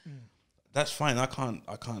liked. That's fine. I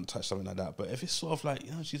can't touch something like that. But if it's sort of like,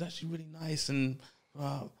 you know, she's actually really nice and,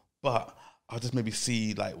 but I'll just maybe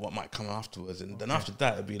see like what might come afterwards. And then after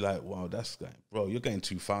that, it'd be like, wow, that's like, bro, you're going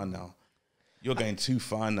too far now. You're going too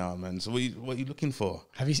far now, man. So what are you looking for?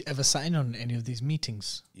 Have you ever sat in on any of these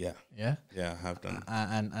meetings? Yeah. Yeah? Yeah, I have done.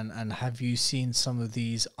 And have you seen some of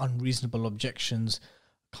these unreasonable objections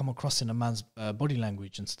come across in a man's body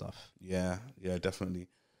language and stuff? Yeah, definitely.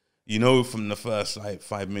 You know from the first like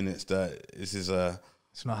 5 minutes that this is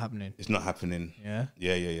it's not happening. It's not happening. Yeah.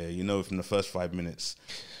 Yeah. You know from the first 5 minutes.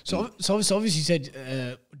 So obviously you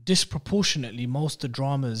said disproportionately most of the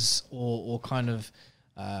dramas or kind of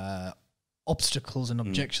obstacles and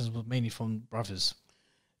objections were mainly from brothers.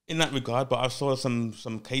 In that regard, but I saw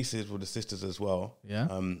some cases with the sisters as well. Yeah.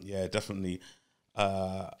 Yeah, definitely.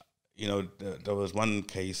 You know, there was one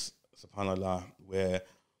case, subhanAllah, where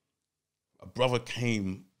a brother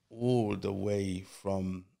came all the way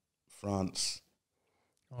from France.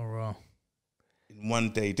 Oh, wow. In one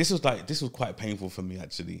day. This was quite painful for me,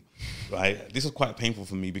 actually, right? This was quite painful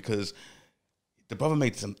for me because the brother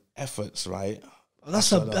made some efforts, right?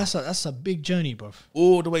 That's a big journey, bro.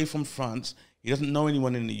 All the way from France. He doesn't know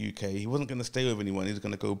anyone in the UK. He wasn't going to stay with anyone. He was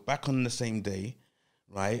going to go back on the same day,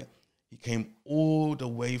 right? He came all the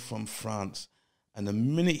way from France. And the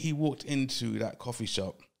minute he walked into that coffee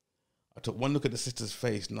shop, I took one look at the sister's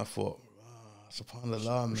face and I thought,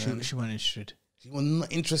 subhanAllah, man. She wasn't interested. She was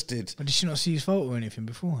not interested. But did she not see his photo or anything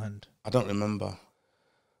beforehand? I don't remember.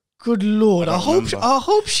 Good Lord. I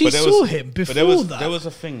hope she saw him before that. There was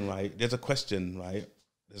a thing, right? There's a question, right?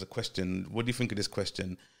 There's a question. What do you think of this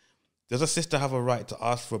question? Does a sister have a right to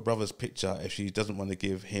ask for a brother's picture if she doesn't want to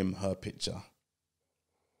give him her picture?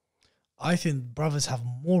 I think brothers have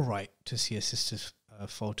more right to see a sister's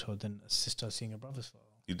photo than a sister seeing a brother's photo.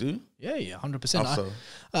 You do? Yeah, 100%. How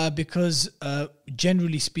so? Because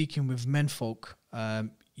generally speaking, with menfolk,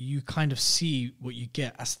 you kind of see what you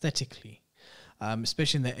get aesthetically,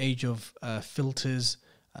 especially in the age of filters,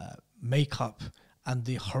 makeup, and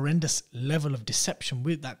the horrendous level of deception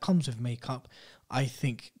that comes with makeup. I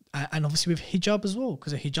think, and obviously with hijab as well,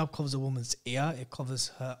 because a hijab covers a woman's ear, it covers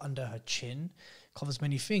her under her chin, covers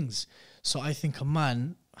many things. So I think a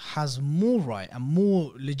man has more right and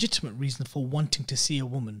more legitimate reason for wanting to see a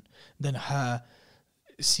woman than her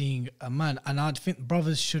seeing a man. And I think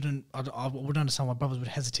brothers shouldn't, I would understand why brothers would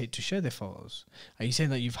hesitate to share their photos. Are you saying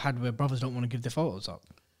that you've had where brothers don't want to give their photos up?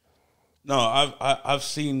 No, I've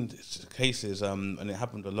seen cases, and it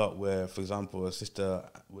happened a lot where, for example, a sister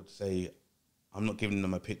would say, I'm not giving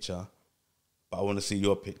them a picture, but I want to see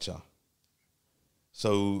your picture.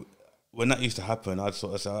 So when that used to happen, I'd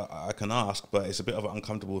sort of say, I can ask, but it's a bit of an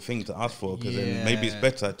uncomfortable thing to ask for, because then maybe it's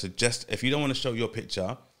better to just, if you don't want to show your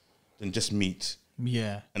picture, then just meet.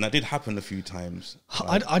 Yeah. And that did happen a few times.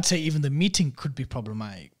 I'd say even the meeting could be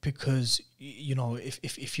problematic, because, you know,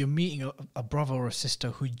 if you're meeting a brother or a sister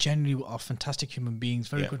who generally are fantastic human beings,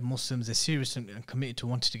 very good Muslims, they're serious and committed to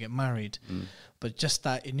wanting to get married, but just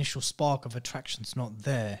that initial spark of attraction's not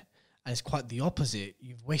there, and it's quite the opposite,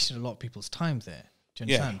 you've wasted a lot of people's time there. Do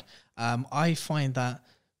you understand? I find that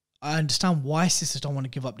I understand why sisters don't want to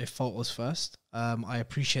give up their photos first. I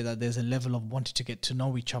appreciate that there's a level of wanting to get to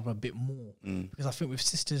know each other a bit more, because I think with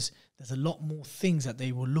sisters, there's a lot more things that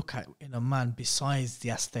they will look at in a man besides the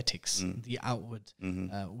aesthetics, the outward.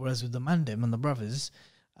 Whereas with the mandem and the brothers,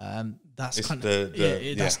 that's It's kind of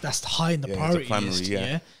that's high in the priority list.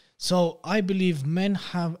 Yeah. So I believe men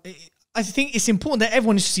have. I think it's important that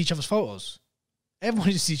everyone needs to see each other's photos. Everyone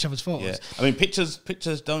needs to see each other's photos. Yeah, I mean,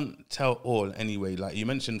 pictures don't tell all anyway. Like you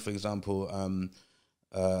mentioned, for example,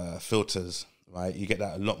 filters, right? You get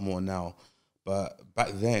that a lot more now. But back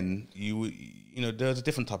then, you know, there's a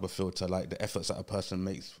different type of filter, like the efforts that a person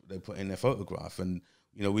makes, they put in their photograph. And,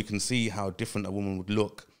 you know, we can see how different a woman would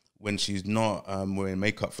look when she's not wearing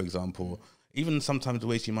makeup, for example. Even sometimes the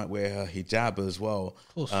way she might wear her hijab as well.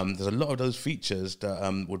 There's a lot of those features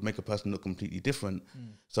that would make a person look completely different.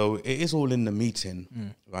 So it is all in the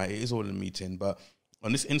meeting, right? It is all in the meeting. But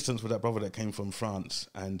on this instance with that brother that came from France,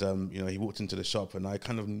 and you know, he walked into the shop, and I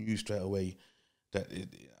kind of knew straight away that,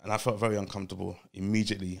 and I felt very uncomfortable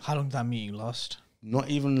immediately. How long did that meeting last? Not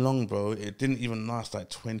even long, bro. It didn't even last like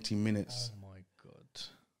 20 minutes. Oh my God.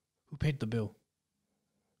 Who paid the bill?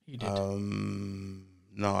 You did.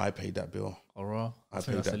 No, I paid that bill. All right. I think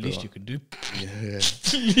paid that's that the least bill. you could do. Yeah.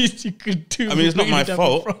 The least you could do. I mean, it's not my Bring it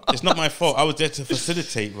fault. down It's not my fault. I was there to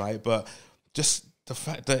facilitate, right? But just the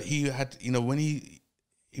fact that he had, you know, when he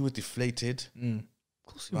was deflated, Of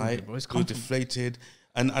course he right? would, bro. It's He was comfortable. deflated,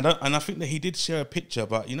 and I think that he did share a picture,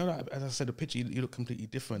 but you know, that, as I said, the picture you look completely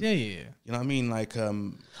different. Yeah. You know what I mean? Like,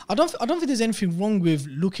 I don't think there's anything wrong with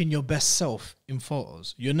looking your best self in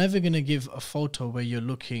photos. You're never gonna give a photo where you're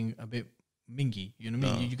looking a bit mingy. You know what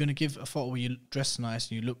I mean? You're gonna give a photo where you dress nice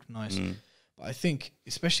and you look nice. But I think,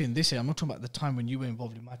 especially in this area, I'm not talking about the time when you were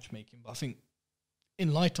involved in matchmaking, but I think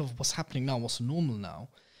in light of what's happening now, what's normal now,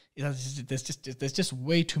 there's just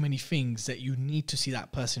way too many things that you need to see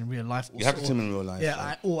that person in real life. you have to see him in real life.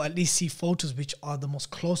 Yeah, or at least see photos which are the most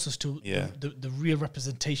closest to Yeah. the real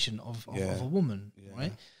representation of a woman,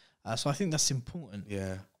 right? So I think that's important.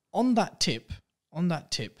 Yeah. On that tip,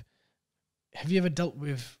 have you ever dealt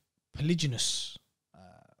with polygynous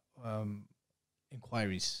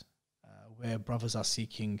inquiries where brothers are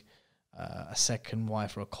seeking a second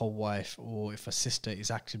wife or a co-wife, or if a sister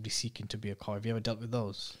is actively seeking to be a co? Have you ever dealt with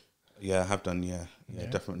those? Yeah, I have done. Yeah, Yeah.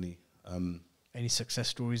 definitely. Any success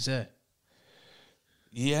stories there?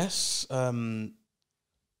 Yes.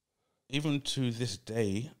 Even to this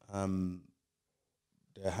day,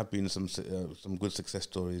 there have been some good success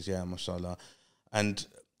stories. Yeah, mashallah. And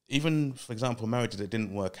even, for example, marriages that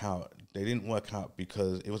didn't work out. They didn't work out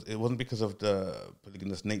because it wasn't because of the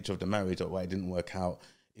polygamous nature of the marriage or why it didn't work out.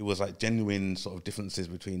 It was like genuine sort of differences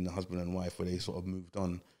between the husband and wife where they sort of moved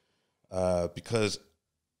on. Because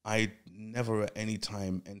I never at any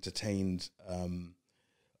time entertained,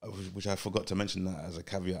 which I forgot to mention that as a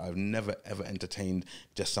caveat, I've never ever entertained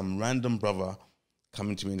just some random brother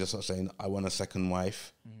coming to me and just sort of saying, I want a second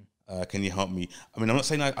wife. Can you help me? I mean, I'm not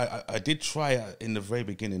saying I did try in the very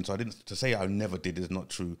beginning, so to say I never did is not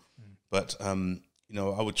true. But, you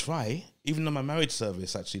know, I would try. Even on my marriage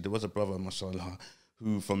service, actually, there was a brother, mashallah,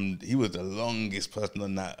 he was the longest person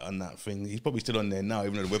on that thing. He's probably still on there now,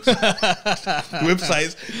 even though the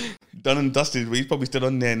website's done and dusted, but he's probably still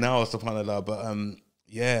on there now, subhanAllah. But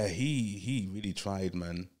Yeah, he really tried,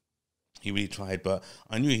 man. He really tried, but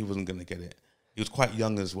I knew he wasn't going to get it. He was quite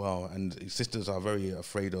young as well, and his sisters are very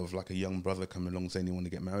afraid of like a young brother coming along saying he want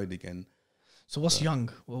to get married again. So what's young?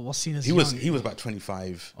 Well, what's seen as He young? was about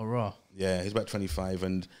 25. Oh, raw. Yeah, he was about 25,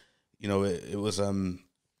 and you know it was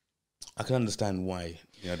I can understand why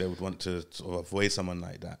they would want to sort of avoid someone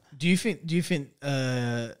like that. Do you think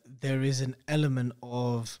there is an element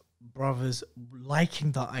of brothers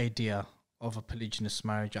liking the idea of a polygynous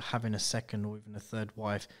marriage or having a second or even a third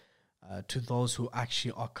wife to those who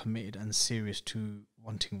actually are committed and serious to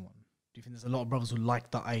wanting one? Do you think there's a lot of brothers who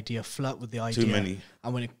like the idea, flirt with the idea? Too many.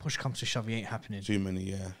 And when it push comes to shove, it ain't happening. Too many,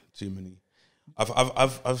 yeah, too many.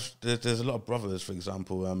 There's a lot of brothers, for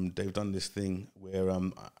example, they've done this thing where,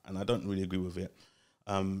 and I don't really agree with it.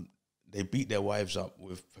 They beat their wives up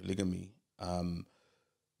with polygamy,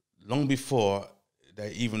 long before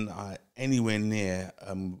they even are anywhere near,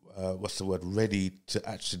 ready to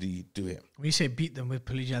actually do it. When you say beat them with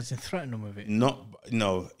polygamy, as in threaten them with it?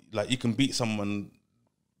 No, like you can beat someone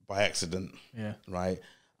by accident, Yeah. right?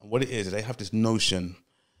 And what it is, they have this notion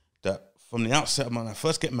that from the outset, when I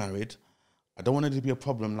first get married, I don't want it to be a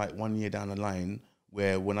problem like 1 year down the line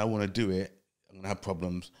where when I want to do it, I'm going to have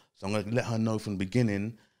problems. So I'm going to let her know from the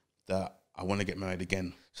beginning that I want to get married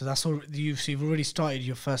again. So that's all. You've already started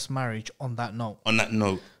your first marriage on that note. On that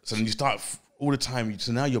note. So then you start all the time.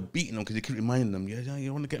 So now you're beating them because you keep reminding them, yeah,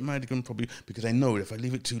 you want to get married again probably because I know if I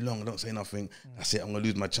leave it too long, I don't say nothing, that's it, I'm going to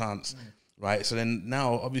lose my chance, right? So then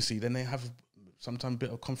now, obviously, then they have sometimes a bit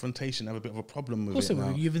of confrontation, have a bit of a problem with it now.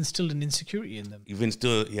 You've instilled an insecurity in them. You've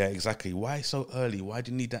instilled, yeah, exactly. Why so early? Why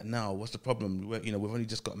do you need that now? What's the problem? We've only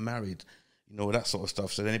just got married, that sort of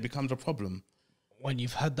stuff. So then it becomes a problem. When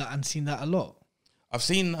you've heard that and seen that a lot. I've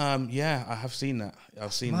seen, I have seen that.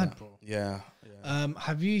 I've seen mad, that. bro. Yeah.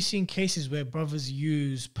 Have you seen cases where brothers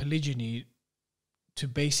use polygyny to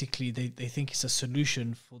basically they think it's a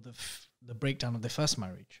solution for the breakdown of their first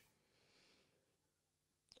marriage?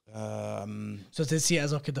 So they see it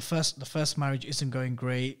as, okay, the first marriage isn't going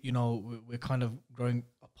great, we're kind of growing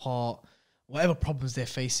apart, whatever problems they're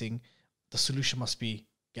facing, the solution must be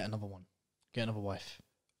get another one, get another wife.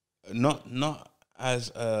 Not as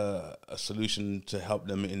a solution to help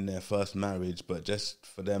them in their first marriage, but just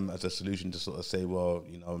for them as a solution to sort of say, well,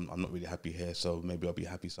 I'm not really happy here, so maybe I'll be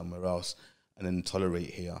happy somewhere else, and then tolerate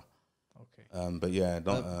here. Okay. But yeah,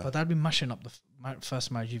 but that'd be mashing up the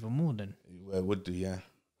first marriage even more then. It would do, yeah.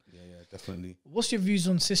 Yeah, definitely. What's your views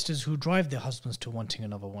on sisters who drive their husbands to wanting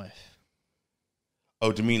another wife?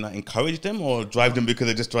 Oh, do you mean like encourage them or drive them because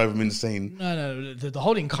they just drive them insane? No. The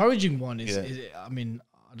whole encouraging one is I mean,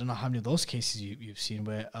 I don't know how many of those cases you've seen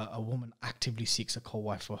where a woman actively seeks a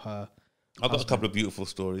co-wife for her I've got a couple of beautiful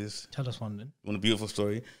stories. Tell us one then. You want a beautiful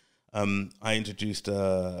story? I introduced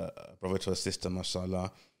a brother to a sister,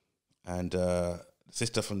 mashallah, and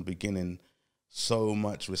sister from the beginning, so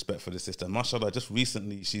much respect for the sister. Mashallah, just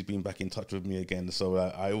recently she's been back in touch with me again. So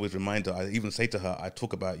I always remind her, I even say to her, I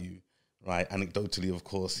talk about you, right? Anecdotally, of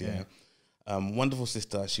course, yeah. Wonderful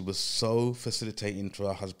sister. She was so facilitating to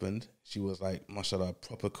her husband. She was like, mashallah,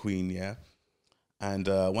 proper queen, yeah. And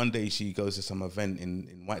one day she goes to some event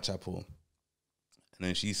in Whitechapel, and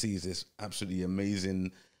then she sees this absolutely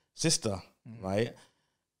amazing sister, right?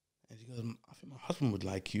 And she goes, I think my husband would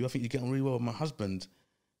like you. I think you're getting really well with my husband,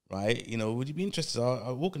 right? You know, would you be interested?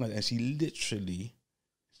 I'll organize it. And she literally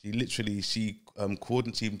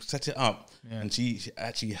coordinated, she set it up, and she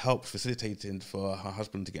actually helped facilitating for her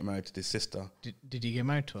husband to get married to this sister. Did he get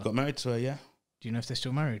married to her? Got married to her, yeah. Do you know if they're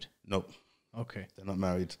still married? Nope. Okay. They're not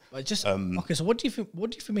married. But just okay, so what do you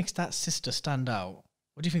think makes that sister stand out?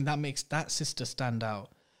 What do you think that makes that sister stand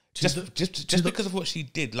out? Just because of what she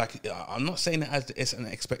did, like I'm not saying it as it's an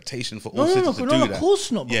expectation for all sisters to do that. Of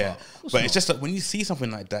course not. Yeah, but it's just that when you see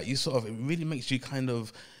something like that, it really makes you kind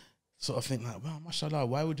of sort of think like, well, mashallah,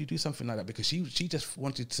 why would you do something like that? Because she just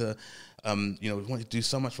wanted to, wanted to do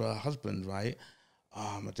so much for her husband, right?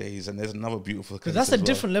 My days. And there's another beautiful case. Because that's a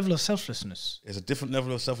different level of selflessness. It's a different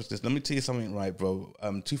level of selflessness. Let me tell you something, right, bro?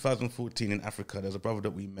 2014 in Africa, there's a brother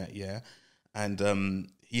that we met, yeah, and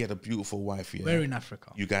he had a beautiful wife, yeah. Where in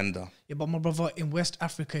Africa? Uganda. Yeah, but my brother, in West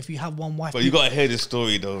Africa, if you have one wife... But you got to hear this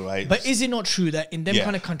story, though, right? But is it not true that in them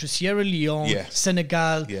kind of countries, Sierra Leone,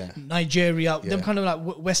 Senegal, Nigeria, them kind of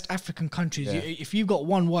like West African countries, if you've got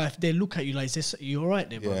one wife, they look at you like this, you're all right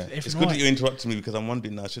there, bro. It's good that you interrupted me because I'm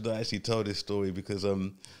wondering now, should I actually tell this story? Because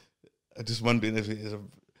I'm just wondering if it is a...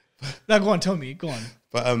 No, go on, tell me, go on.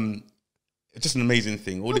 But it's just an amazing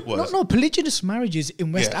thing. All it was... No, polygynous marriages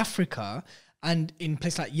in West Africa... And in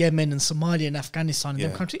places like Yemen and Somalia and Afghanistan and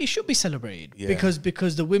them countries, it should be celebrated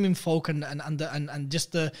because the women folk and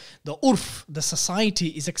just the urf, the society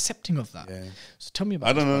is accepting of that. Yeah. So tell me about.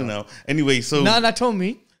 I don't know now. Anyway, so Tell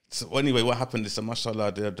me. So anyway, what happened is,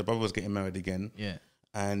 mashallah, the brother was getting married again. Yeah.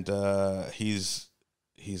 And his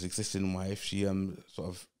existing wife, she sort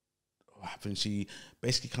of, what happened? She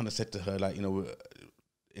basically kind of said to her, like, you know,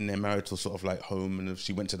 in their marital sort of like home, and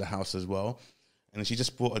she went to the house as well. And she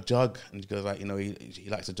just brought a jug, and she goes like, you know, he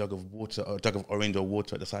likes a jug of water, or a jug of orange or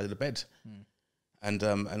water at the side of the bed. And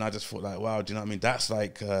I just thought like, wow, do you know what I mean? That's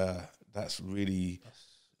like, that's really,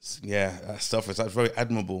 that's selfless. That's very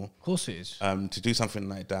admirable. Of course it is. To do something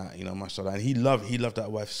like that, you know, mashallah. And he loved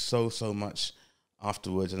that wife so much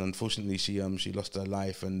afterwards. And unfortunately, she lost her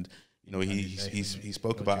life. And you know, he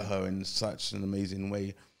spoke about her in such an amazing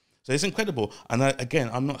way. So it's incredible. And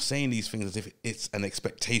I'm not saying these things as if it's an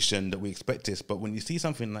expectation that we expect this, but when you see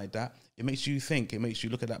something like that, it makes you think. It makes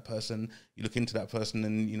you look at that person. You look into that person,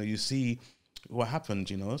 and you know, you see what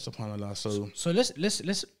happened. You know, subhanallah. So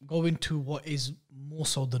let's go into what is more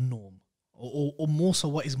so the norm, or more so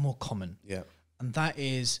what is more common. Yeah, and that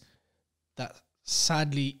is that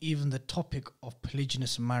sadly, even the topic of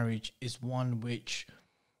polygynous marriage is one which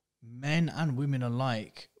men and women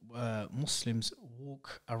alike, Muslims,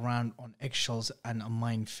 walk around on eggshells and a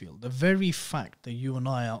minefield. The very fact that you and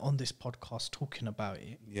I are on this podcast talking about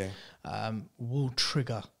it will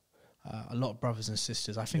trigger a lot of brothers and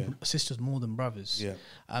sisters. I think sisters more than brothers.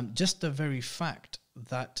 Just the very fact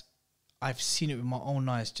that I've seen it with my own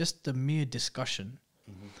eyes, just the mere discussion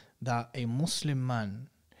that a Muslim man,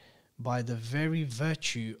 by the very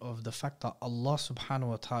virtue of the fact that Allah subhanahu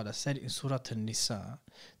wa ta'ala said in Surah An-Nisa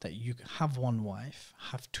that you have one wife,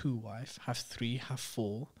 have two wives, have three, have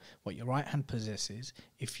four, what your right hand possesses,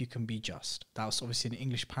 if you can be just. That was obviously an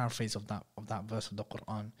English paraphrase of that verse of the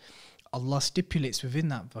Quran. Allah stipulates within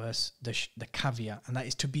that verse the caveat, and that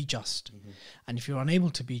is to be just. And if you're unable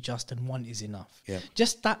to be just, then one is enough.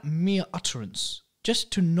 Just that mere utterance, just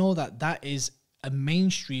to know that that is a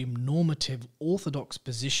mainstream, normative, orthodox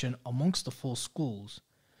position amongst the four schools,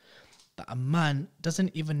 that a man doesn't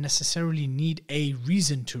even necessarily need a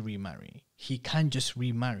reason to remarry. He can just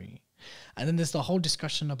remarry. And then there's the whole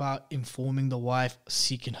discussion about informing the wife,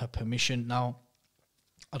 seeking her permission. Now,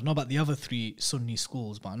 I don't know about the other three Sunni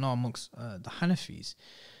schools, but I know amongst the Hanafis,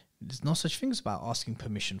 there's no such things about asking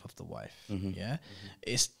permission of the wife.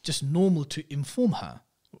 It's just normal to inform her,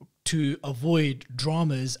 to avoid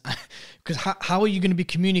dramas, because how are you going to be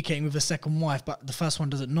communicating with a second wife but the first one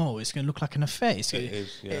doesn't know? It's going to look like an affair.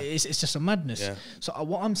 It's just a madness. So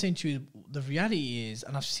what I'm saying to you, the reality is,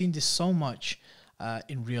 and I've seen this so much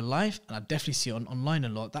in real life, and I definitely see it online a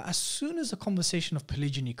lot, that as soon as the conversation of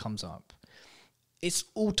polygyny comes up, it's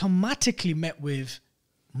automatically met with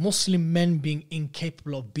Muslim men being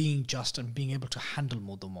incapable of being just and being able to handle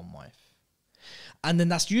more than one wife. And then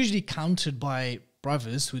that's usually countered by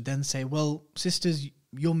brothers who then say, well, sisters,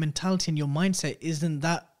 your mentality and your mindset isn't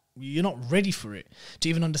that, you're not ready for it to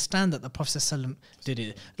even understand that the Prophet ﷺ did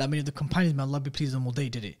it, that many of the companions, may Allah be pleased with them all, they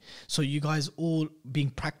did it. So you guys all being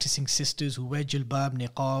practicing sisters who wear jilbab,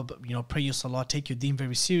 niqab, you know, pray your salah, take your deen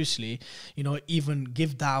very seriously, you know, even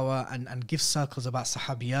give da'wah and give circles about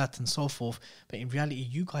sahabiyat and so forth, but in reality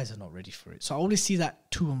you guys are not ready for it. So I always see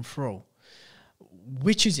that to and fro.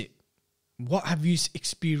 Which is it? What have you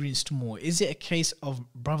experienced more? Is it a case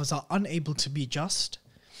of brothers are unable to be just?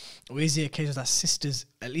 Or is it a case of that sisters,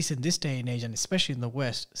 at least in this day and age, and especially in the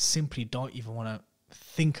West, simply don't even want to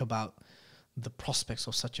think about the prospects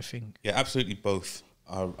of such a thing? Yeah, absolutely both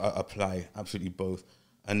apply, absolutely both.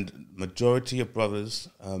 And majority of brothers,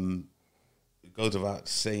 it goes without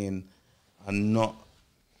saying, are not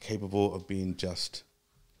capable of being just.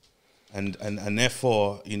 And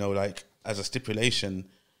therefore, you know, like as a stipulation,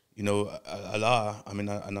 you know, Allah, I mean,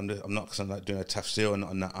 and I'm not like doing a tafsir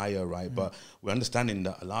on the ayah, right? But we're understanding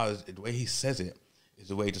that Allah, the way He says it,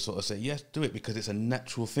 is a way to sort of say, yes, do it, because it's a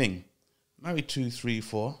natural thing. Marry 2, 3,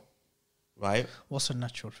 4, right? What's a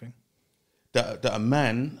natural thing? That a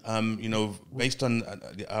man, you know, based on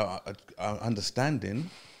our understanding,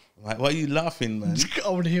 right? Why are you laughing, man? I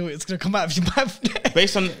want to hear it. It's going to come out of your mouth.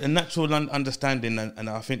 Based on a natural understanding, and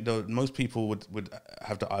I think though most people would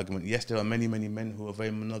have the argument, yes, there are many men who are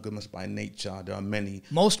very monogamous by nature. There are many.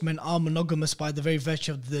 Most men are monogamous by the very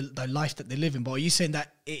virtue of the life that they live in. But are you saying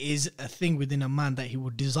that it is a thing within a man that he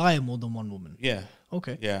would desire more than one woman? Yeah.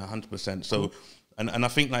 Okay. Yeah, 100%. So, and I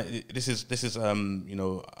think like this is you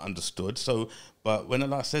know, understood. So, but when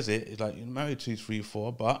Allah says it, it's like you marry 2, 3,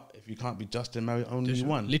 4. But if you can't be just, then marry only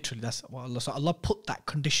one. Literally, that's what Allah. So Allah put that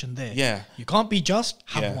condition there. Yeah. You can't be just,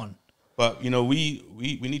 have one. But,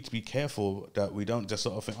 we need to be careful that we don't just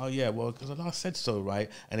sort of think, oh, yeah, well, because Allah said so,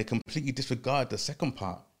 right? And they completely disregard the second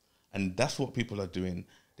part. And that's what people are doing.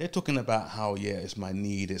 They're talking about how, yeah, it's my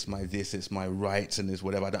need, it's my this, it's my rights, and it's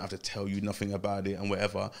whatever. I don't have to tell you nothing about it and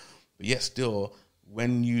whatever. But yet still,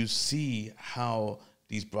 when you see how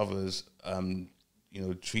these brothers,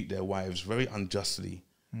 treat their wives very unjustly,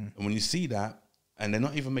 and when you see that, and they're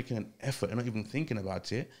not even making an effort, they're not even thinking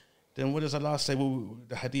about it, then what does Allah say? Well,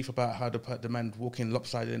 the hadith about how the man walking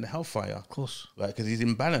lopsided in the hellfire. Of course. Right, because he's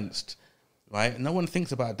imbalanced, right? No one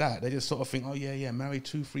thinks about that. They just sort of think, oh, yeah, marry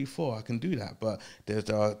 2, 3, 4, I can do that. But there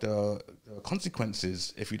are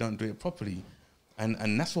consequences if you don't do it properly.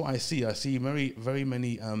 And that's what I see. I see very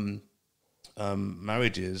many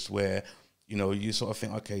marriages where, you sort of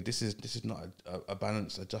think, okay, this is not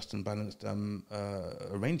a just and balanced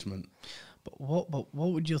arrangement. But what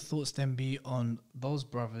would your thoughts then be on those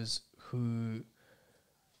brothers who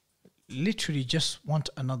literally just want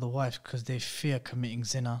another wife because they fear committing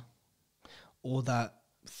zina, or that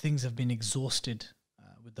things have been exhausted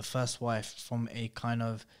with the first wife from a kind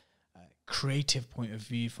of creative point of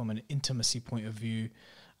view, from an intimacy point of view,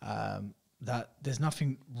 that there's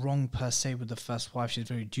nothing wrong per se with the first wife. She's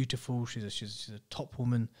very dutiful. She's a top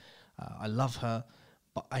woman. I love her,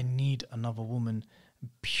 but I need another woman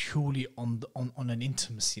purely on an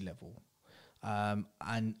intimacy level,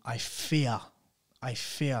 and I fear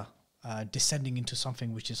descending into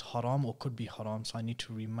something which is haram or could be haram, so I need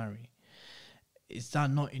to remarry. Is that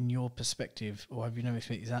not, in your perspective, or have you never?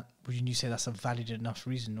 Would you say that's a valid enough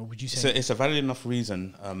reason, or would you say it's a valid enough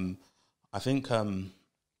reason? I think maybe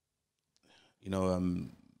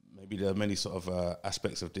there are many sort of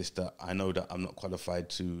aspects of this that I know that I'm not qualified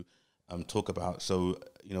to talk about. So,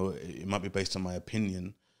 it might be based on my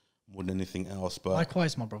opinion more than anything else. But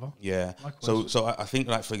likewise, my brother. Yeah. Likewise. So I think,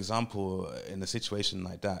 like, for example, in a situation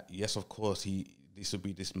like that, yes, of course, this would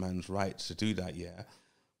be this man's right to do that, yeah.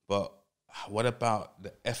 But what about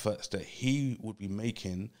the efforts that he would be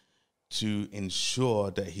making to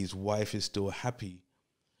ensure that his wife is still happy?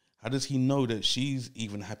 How does he know that she's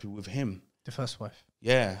even happy with him? The first wife.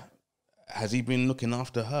 Yeah. Has he been looking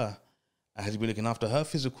after her? Has he been looking after her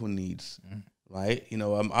physical needs? Right?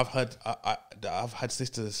 I've had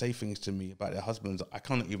sisters say things to me about their husbands I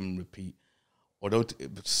can't even repeat. Although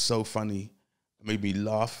it was so funny, it made me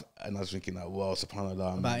laugh, and I was thinking, like, well,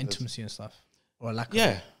 subhanAllah. About intimacy and stuff, or a lack of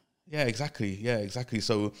it. Yeah, exactly.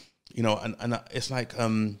 So, and it's like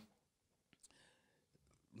men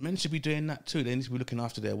should be doing that too. They need to be looking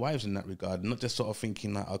after their wives in that regard, not just sort of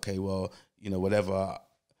thinking like, okay, well, whatever.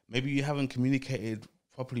 Maybe you haven't communicated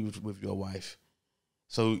properly with your wife,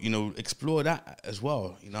 so explore that as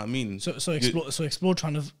well. You know what I mean? So explore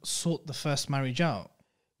trying to sort the first marriage out.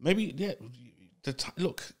 Maybe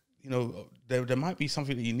look, there might be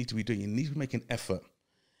something that you need to be doing. You need to make an effort.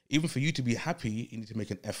 Even for you to be happy, you need to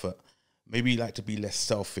make an effort. Maybe like to be less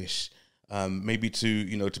selfish. Maybe to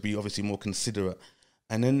be obviously more considerate.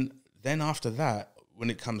 And then after that, when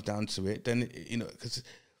it comes down to it, then because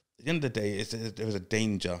at the end of the day, there is a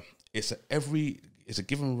danger. It's a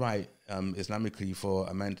given right Islamically for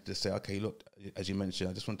a man to just say, okay, look, as you mentioned,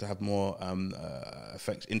 I just want to have more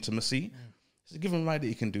intimacy. It's a given right that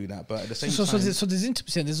you can do that, but at the same time, so there's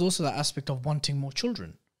intimacy, and there's also that aspect of wanting more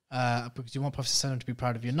children. Because you want Prophet ﷺ to be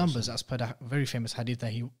proud of your numbers, as per the very famous hadith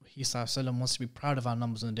that he ﷺ wants to be proud of our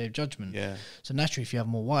numbers on the Day of Judgment. Yeah. So naturally, if you have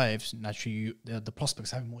more wives, naturally the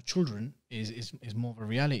prospects of having more children is more of a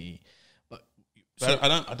reality. But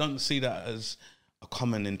I don't see that as a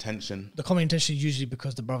common intention. The common intention is usually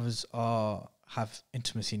because the brothers have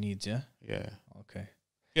intimacy needs. Yeah. Yeah. Okay.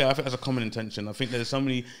 Yeah, I think that's a common intention. I think there's so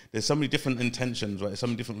many different intentions, right? There's so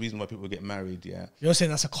many different reasons why people get married. Yeah. You're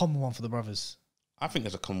saying that's a common one for the brothers. I think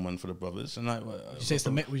there's a common one for the brothers, and would you say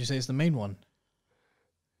it's the main one?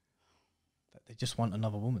 That they just want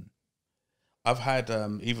another woman. I've had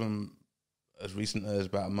even as recent as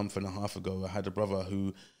about a month and a half ago, I had a brother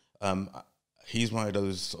who, he's one of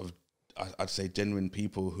those sort of, I'd say, genuine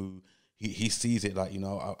people who he sees it like,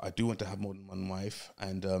 I do want to have more than one wife,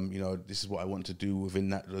 and this is what I want to do within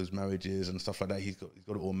those marriages and stuff like that. He's got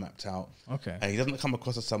it all mapped out. Okay, and he doesn't come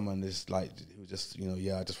across as someone that's like who just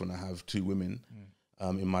I just want to have 2 women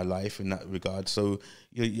in my life in that regard. So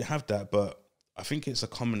you have that, but I think it's a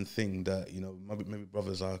common thing that maybe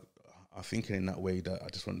brothers are thinking in that way, that I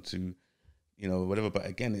just want to whatever. But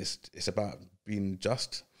again, it's about being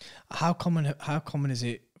just. How common is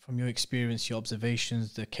it, from your experience, your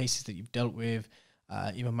observations, the cases that you've dealt with,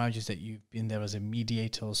 even marriages that you've been there as a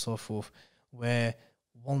mediator or so forth, where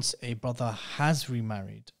once a brother has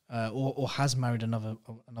remarried or has married another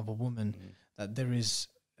woman, that there is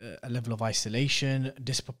a level of isolation,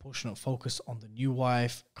 disproportionate focus on the new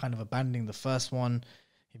wife, kind of abandoning the first one.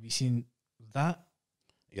 Have you seen that?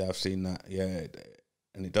 Yeah, I've seen that. Yeah,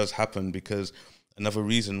 and it does happen because another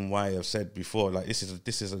reason why I've said before, like this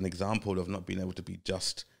is an example of not being able to be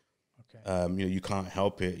just. Okay. You know, you can't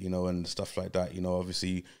help it, you know, and stuff like that. You know,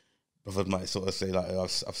 obviously, brothers might sort of say like,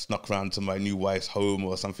 I've snuck around to my new wife's home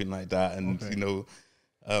or something like that, and Okay.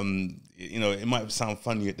 you know, it might sound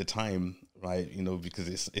funny at the time, right? You know, because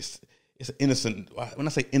it's innocent. When I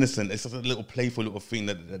say innocent, it's just a little playful little thing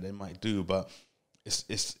that they might do, but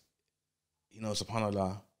it's you know,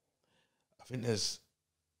 subhanAllah, I think there's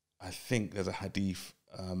a hadith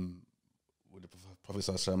with the Prophet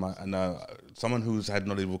Sallallahu and someone who's had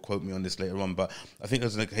knowledge will quote me on this later on, but I think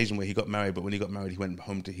there's an occasion where he got married, but when he got married, he went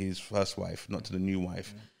home to his first wife, not to the new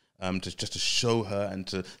wife, to show her and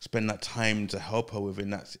to spend that time to help her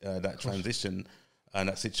within that transition and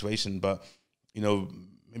that situation. But you know,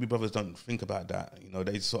 maybe brothers don't think about that. You know,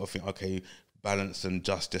 they sort of think, okay, balance and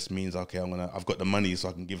justice means, okay, I've got the money, so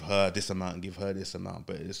I can give her this amount and give her this amount.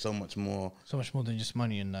 But it's so much more. So much more than just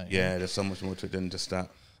money and that. Yeah, there's so much more to it than just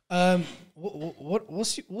that.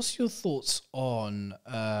 What's your thoughts on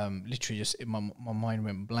literally just my mind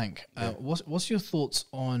went blank. What's your thoughts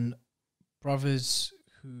on brothers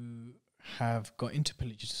who have got into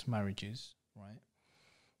polygamous marriages, right?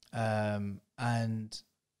 And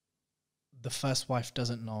the first wife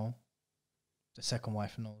doesn't know, the second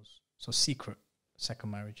wife knows. So secret second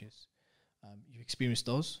marriages. You've experienced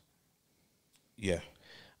those? Yeah.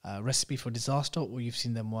 Recipe for disaster, or you've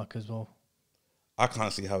seen them work as well? I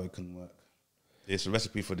can't see how it can work. It's a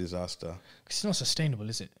recipe for disaster. 'Cause it's not sustainable,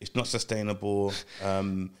 is it? It's not sustainable.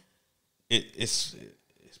 It's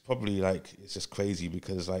probably like, it's just crazy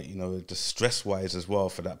because, like, you know, the stress wise as well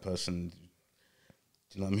for that person. Do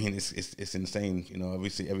you know what I mean? It's insane. You know,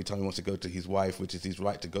 obviously every time he wants to go to his wife, which is his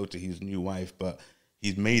right to go to his new wife, but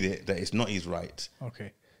he's made it that it's not his right.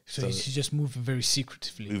 Okay. So he's just moving very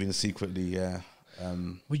secretively. Moving secretly, yeah.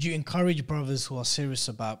 Would you encourage brothers who are serious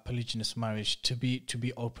about polygynous marriage to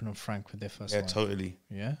be open and frank with their first wife? Totally.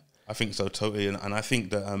 Yeah? I think so, totally. And I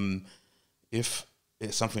think that if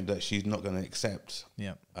it's something that she's not going to accept,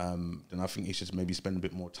 Yeah. then I think he should maybe spend a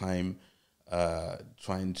bit more time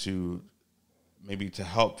trying to maybe to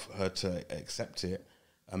help her to accept it.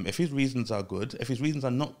 If his reasons are good, if his reasons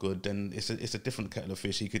are not good, then it's a different kettle of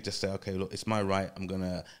fish. He could just say, okay, look, it's my right. I'm going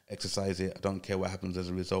to exercise it. I don't care what happens as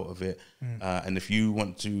a result of it. And if you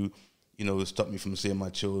want to, you know, stop me from seeing my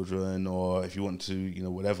children, or if you want to, you know,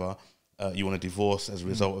 whatever, you want to divorce as a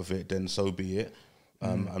result of it, then so be it.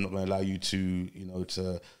 I'm not going to allow you to, you know,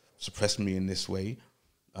 to suppress me in this way.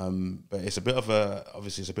 But it's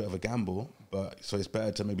obviously it's a bit of a gamble, but so it's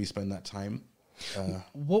better to maybe spend that time.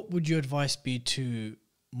 What would your advice be to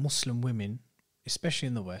Muslim women, especially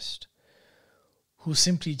in the West, who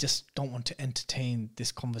simply just don't want to entertain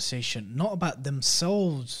this conversation, not about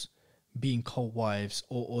themselves being co-wives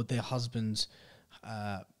or their husbands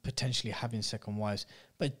potentially having second wives,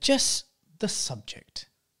 but just the subject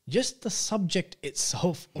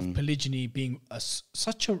itself of polygyny being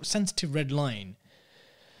such a sensitive red line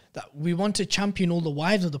that we want to champion all the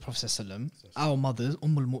wives of the Prophet ﷺ, our mothers,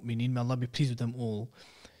 Ummul Mu'mineen, may Allah be pleased with them all.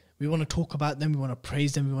 We want to talk about them, we want to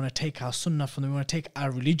praise them, we want to take our sunnah from them, we want to take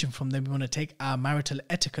our religion from them, we want to take our marital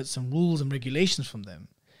etiquettes and rules and regulations from them,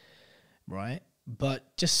 right?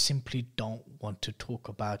 But just simply don't want to talk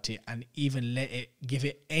about it and even give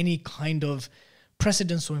it any kind of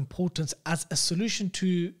precedence or importance as a solution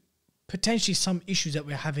to potentially some issues that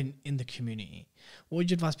we're having in the community. What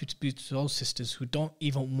would you advise me to be to those sisters who don't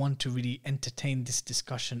even want to really entertain this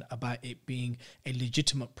discussion about it being a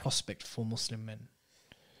legitimate prospect for Muslim men?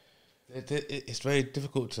 It's very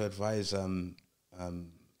difficult to advise a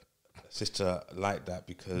sister like that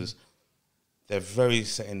because they're very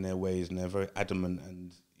set in their ways and they're very adamant,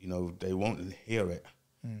 and you know they won't hear it.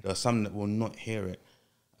 There are some that will not hear it.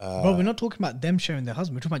 Bro, we're not talking about them sharing their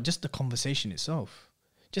husband. We're talking about just the conversation itself.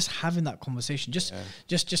 Just having that conversation. Just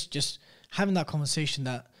having that conversation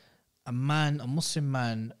that a Muslim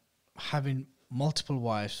man, having multiple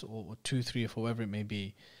wives or 2, 3, or 4, whatever it may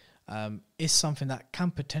be, is something that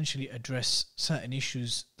can potentially address certain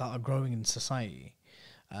issues that are growing in society,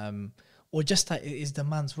 or just that it is the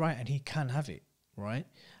man's right and he can have it, right?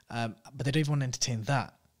 But they don't even want to entertain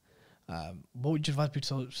that. What would you advise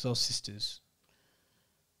to those sisters?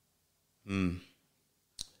 Because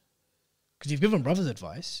you've given brothers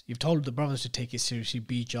advice. You've told the brothers to take it seriously,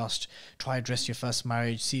 be just, try address your first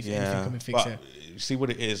marriage, see if anything can be fixed there. See what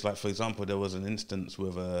it is. Like, for example, there was an instance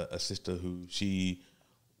with a sister who she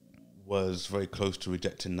was very close to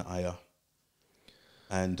rejecting the ayah.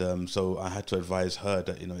 And so I had to advise her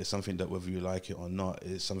that, it's something that whether you like it or not,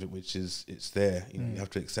 it's something which it's there. You have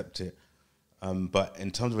to accept it. But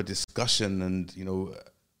in terms of a discussion and,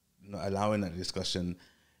 not allowing that discussion,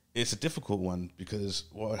 it's a difficult one, because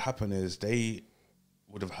what would happen is they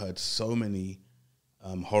would have heard so many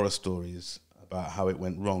horror stories about how it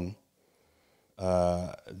went wrong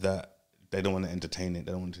that they don't want to entertain it.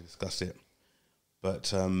 They don't want to discuss it.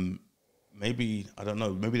 But maybe, I don't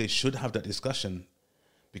know, maybe they should have that discussion.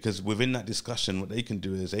 Because within that discussion, what they can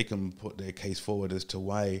do is they can put their case forward as to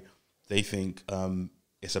why they think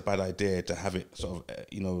it's a bad idea to have it sort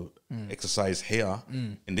of, exercised here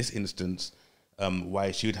in this instance,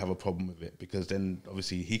 why she would have a problem with it. Because then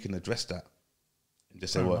obviously he can address that and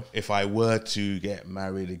just say, well, if I were to get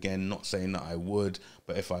married again, not saying that I would,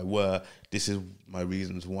 but if I were, this is my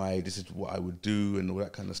reasons why, this is what I would do and all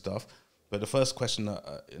that kind of stuff. But the first question that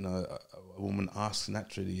a woman asks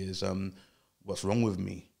naturally is, what's wrong with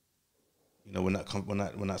me? When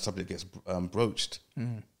that subject gets broached,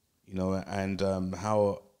 and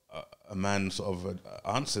how a man sort of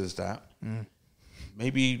answers that.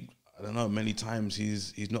 Maybe, I don't know, many times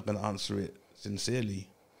he's not going to answer it sincerely.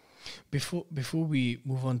 Before we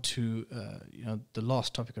move on to the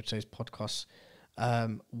last topic of today's podcast,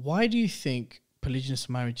 why do you think polygynous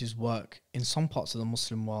marriages work in some parts of the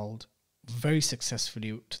Muslim world very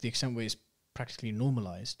successfully, to the extent where it's practically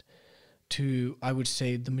normalized, to, I would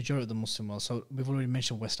say, the majority of the Muslim world? So we've already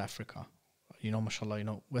mentioned West Africa.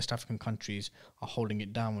 Mashallah, West African countries are holding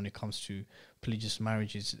it down when it comes to polygynous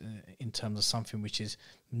marriages in terms of something which is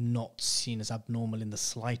not seen as abnormal in the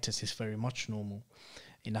slightest. It's very much normal.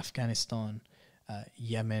 In Afghanistan,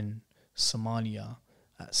 Yemen, Somalia,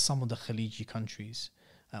 some of the Khaliji countries.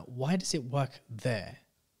 Why does it work there,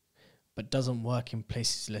 but doesn't work in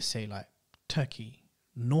places, let's say, like Turkey,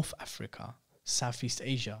 North Africa, Southeast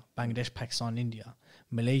Asia, Bangladesh, Pakistan, India,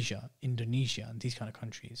 Malaysia, Indonesia, and these kind of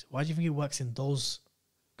countries? Why do you think it works in those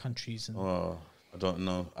countries? I don't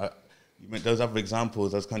know. Those other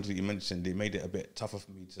examples, those countries you mentioned, they made it a bit tougher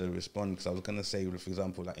for me to respond, because I was going to say, for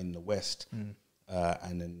example, like in the West and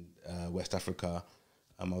in West Africa,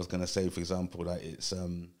 I was going to say, for example, that it's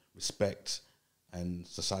respect and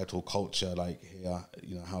societal culture, like here,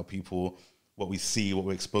 how people, what we see, what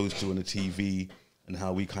we're exposed to on the TV, and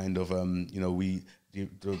how we kind of, the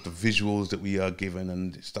visuals that we are given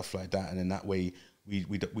and stuff like that. And in that way,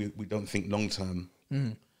 we don't think long term.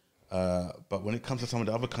 But when it comes to some of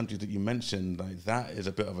the other countries that you mentioned, like that is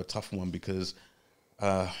a bit of a tough one, because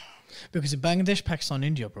in Bangladesh, Pakistan,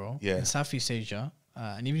 India, bro, in Southeast Asia,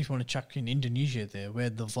 and even if you want to chuck in Indonesia there, where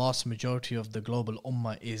the vast majority of the global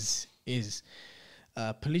ummah is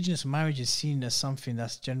polygynous marriage is seen as something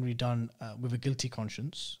that's generally done with a guilty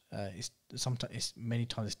conscience. Many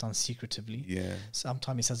times it's done secretively.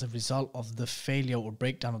 Sometimes it's as a result of the failure or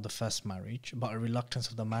breakdown of the first marriage, but a reluctance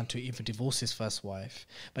of the man to even divorce his first wife.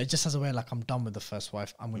 But it's just as a way, like, I'm done with the first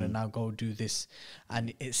wife, I'm going to now go do this.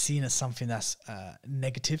 And it's seen as something that's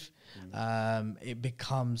negative. It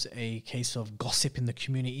becomes a case of gossip in the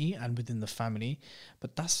community and within the family.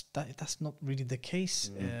 But that's not really the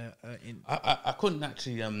case. I couldn't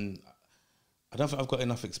actually... I don't think I've got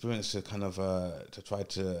enough experience to kind of to try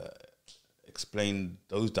to explain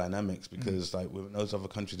those dynamics, because like with those other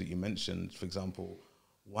countries that you mentioned, for example,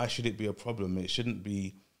 why should it be a problem? It shouldn't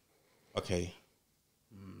be. Okay.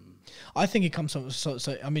 I think it comes from, so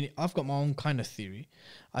I mean, I've got my own kind of theory.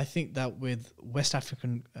 I think that with West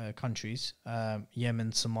African countries,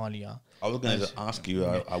 Yemen, Somalia, I was going to ask you,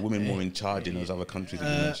 are women more in charge in those other countries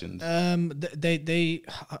that you mentioned? They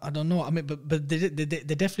I don't know. I mean, but there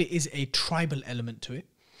definitely is a tribal element to it.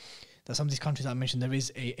 That some of these countries I mentioned, there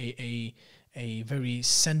is a very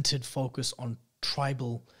centered focus on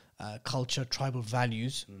tribal culture, tribal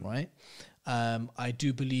values, right? I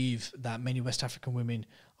do believe that many West African women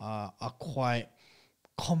are quite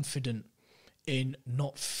confident in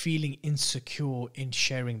not feeling insecure in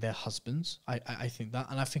sharing their husbands. I think that.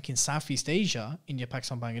 And I think in Southeast Asia, India,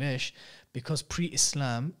 Pakistan, Bangladesh, because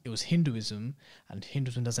pre-Islam, it was Hinduism, and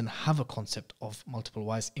Hinduism doesn't have a concept of multiple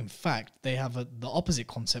wives. In fact, they have the opposite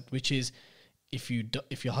concept, which is if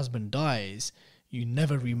your husband dies, you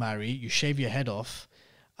never remarry, you shave your head off,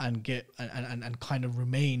 and get and kind of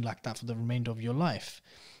remain like that for the remainder of your life.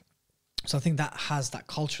 So I think that has that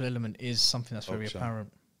cultural element is something that's very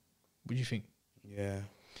apparent. What do you think? Yeah.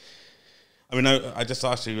 I mean, I just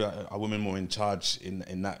asked you, are women more in charge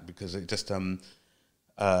in that? Because it just, some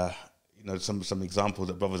examples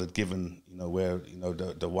that brothers had given, where,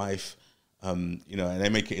 the wife, and they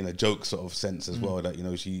make it in a joke sort of sense as well, that,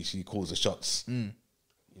 she calls the shots,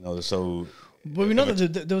 so... Well, we know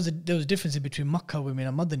that there was a difference between Makkah women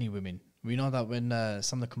and Madani women. We know that when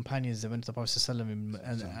some of the companions, they went to the Prophet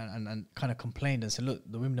ﷺ and kind of complained and said, look,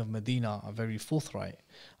 the women of Medina are very forthright,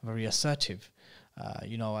 very assertive,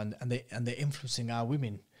 and they're influencing our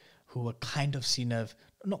women who are kind of seen as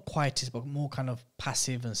not quietist, but more kind of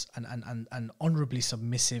passive and honorably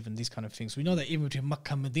submissive and these kind of things. We know that even between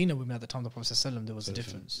Makkah and Medina women at the time of the Prophet ﷺ, there was a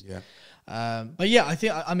difference. Yeah. But yeah,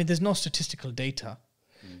 I mean, there's no statistical data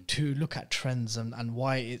to look at trends and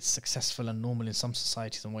why it's successful and normal in some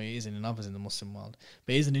societies and why it isn't in others in the Muslim world.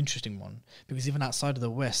 But it is an interesting one, because even outside of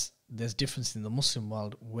the West, there's difference in the Muslim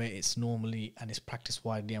world where it's normally and it's practiced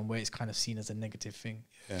widely and where it's kind of seen as a negative thing.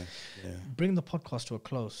 Yeah. Bring the podcast to a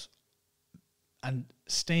close and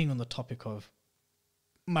staying on the topic of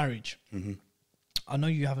marriage. Mm-hmm. I know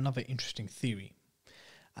you have another interesting theory,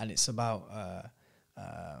 and it's about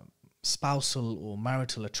spousal or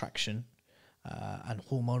marital attraction and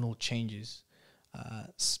hormonal changes,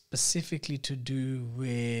 specifically to do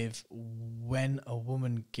with when a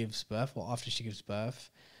woman gives birth or after she gives birth,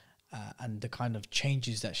 and the kind of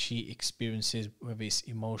changes that she experiences, whether it's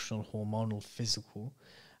emotional, hormonal, physical,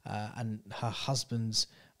 and her husband's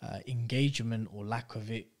engagement or lack of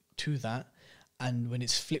it to that. And when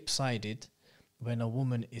it's flip-sided, when a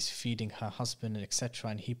woman is feeding her husband, etc.,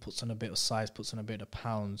 and he puts on a bit of size, puts on a bit of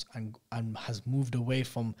pounds, and has moved away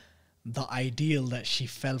from the ideal that she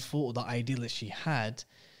fell for, or the ideal that she had,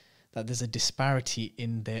 that there's a disparity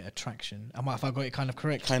in their attraction. Have I got it kind of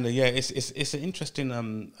correct? Kind of, yeah. It's an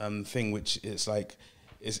interesting thing, which is like,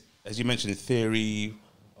 is, as you mentioned, theory,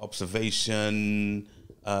 observation,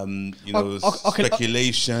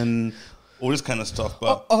 speculation, all this kind of stuff.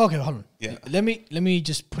 But okay, hold on. Yeah. Let me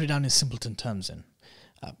just put it down in simpleton terms then.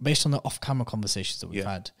 Based on the off-camera conversations that we've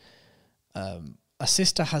had, a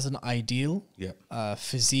sister has an ideal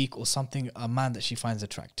physique or something, a man that she finds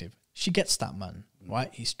attractive. She gets that man, right?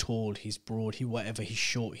 He's tall, he's broad, he's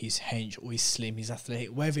short, he's hench, or he's slim, he's athletic,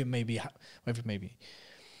 wherever it may be.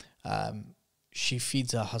 She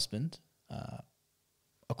feeds her husband.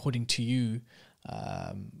 According to you,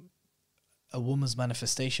 a woman's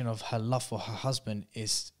manifestation of her love for her husband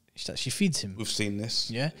is that she feeds him. We've seen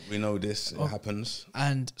this. Yeah. We know this. It happens.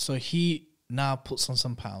 And so he now puts on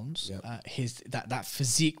some pounds. His that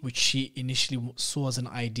physique, which she initially saw as an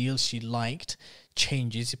ideal, she liked,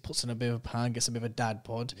 changes. He puts on a bit of a pound, gets a bit of a dad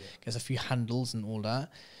bod, gets a few handles and all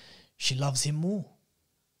that. She loves him more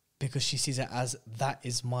because she sees it as that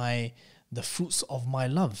is the fruits of my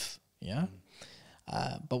love. Yeah.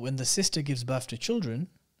 But when the sister gives birth to children,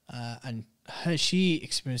 and she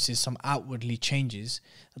experiences some outwardly changes,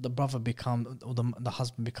 the brother the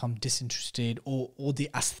husband become disinterested, or the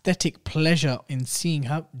aesthetic pleasure in seeing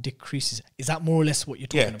her decreases. Is that more or less what you're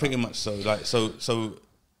talking about? Yeah, pretty much so. Like so,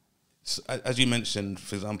 as you mentioned,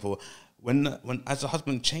 for example, when as the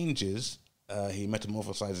husband changes, he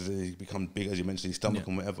metamorphosizes, he becomes big, as you mentioned, his stomach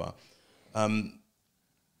and whatever.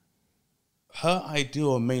 Her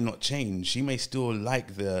ideal may not change. She may still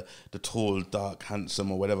like the tall, dark,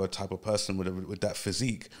 handsome, or whatever type of person with that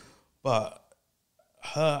physique, but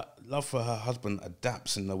her love for her husband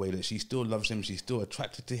adapts in the way that she still loves him. She's still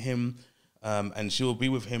attracted to him, and she'll be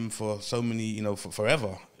with him for so many, for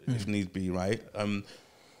forever if need be, right?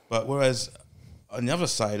 But whereas on the other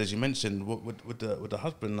side, as you mentioned, with the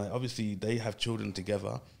husband, like obviously they have children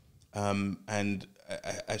together, and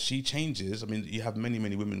as she changes, I mean, you have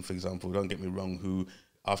many women, for example, don't get me wrong, who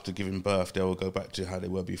after giving birth, they will go back to how they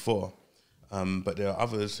were before. But there are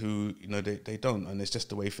others who, they don't, and it's just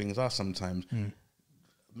the way things are sometimes.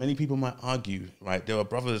 Many people might argue, right? There are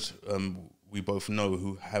brothers we both know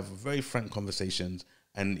who have very frank conversations,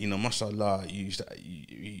 and, mashallah, you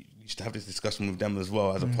used to have this discussion with them as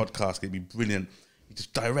well as a podcast. It'd be brilliant. You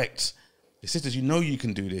just direct. The sisters, you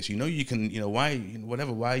can do this. You can, why,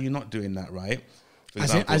 whatever. Why are you not doing that, right? For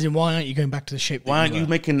example, as in, why aren't you going back to the shape? Why aren't you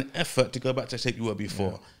making an effort to go back to the shape you were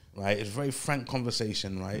before, right? It's a very frank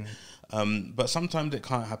conversation, right? But sometimes it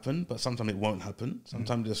can't happen, but sometimes it won't happen.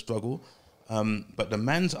 Sometimes there's struggle. But the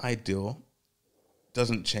man's ideal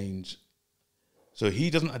doesn't change. So he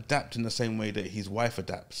doesn't adapt in the same way that his wife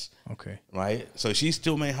adapts. Okay. Right? So she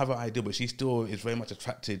still may have an ideal, but she still is very much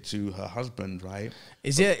attracted to her husband, right?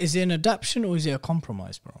 Is it an adaptation or is it a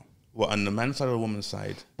compromise, bro? What, on the man's side or the woman's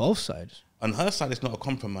side? Both sides. On her side, it's not a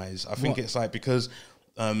compromise. I think it's like because,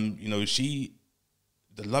 the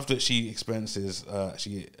love that she experiences,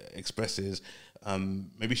 she expresses,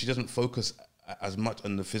 maybe she doesn't focus as much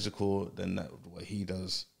on the physical than what he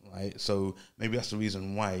does, right? So maybe that's the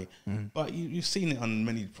reason why. But you've seen it on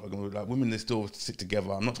many programs, like women, they still sit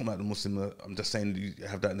together. I'm not talking about the Muslim, I'm just saying you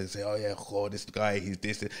have that and they say, oh yeah, this guy, he's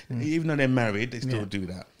this. Even though they're married, they still do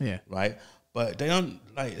that, right? But they're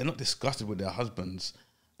not disgusted with their husbands.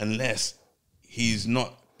 unless he's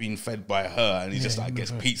not being fed by her and he just like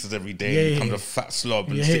gets pizzas every day and becomes a fat slob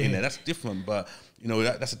and sitting there. That's different, but you know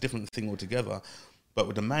that's a different thing altogether. But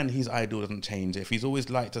with the man, his ideal doesn't change. If he's always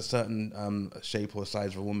liked a certain shape or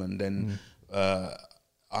size of a woman, then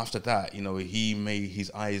after that, you know, his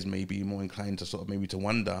eyes may be more inclined to sort of maybe to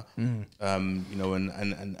wonder, you know,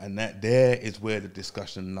 and that there is where the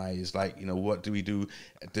discussion lies. Like, you know, what do we do?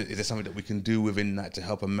 Is there something that we can do within that to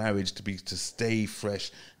help a marriage to stay fresh,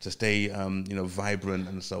 to stay, you know, vibrant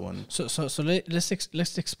and so on? So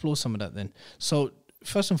let's explore some of that then. So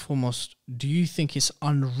first and foremost, do you think it's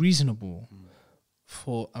unreasonable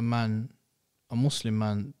for a Muslim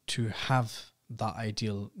man, to have that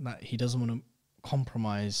ideal that he doesn't want to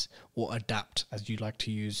compromise or adapt, as you like to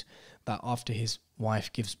use, that after his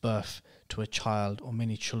wife gives birth to a child or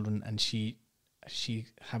many children and she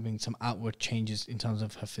having some outward changes in terms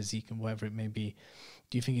of her physique and whatever it may be,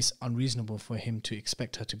 do you think it's unreasonable for him to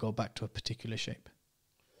expect her to go back to a particular shape?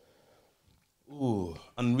 Ooh,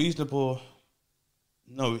 unreasonable.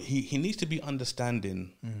 No, he needs to be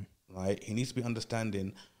understanding, right? He needs to be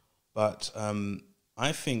understanding, but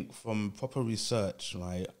I think from proper research,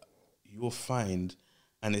 right, you'll find,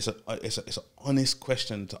 and it's an honest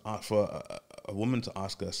question to ask for a woman to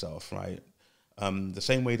ask herself, right? The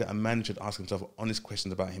same way that a man should ask himself honest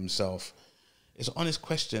questions about himself. It's an honest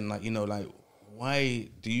question, like, you know, like, why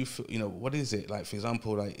do you feel, you know, what is it? Like, for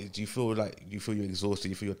example, like, do you feel you're exhausted? Do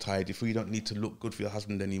you feel you're tired? Do you feel you don't need to look good for your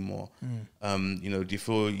husband anymore? You know, do you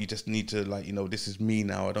feel you just need to, like, you know, this is me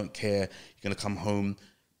now, I don't care. You're going to come home.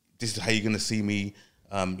 This is how you're going to see me.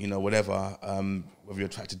 You know, whatever, whether you're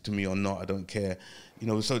attracted to me or not, I don't care. You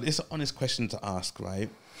know, so it's an honest question to ask, right?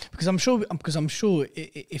 Because I'm sure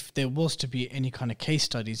if there was to be any kind of case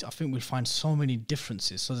studies, I think we'll find so many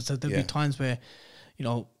differences. So there'll be times where, you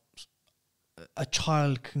know, a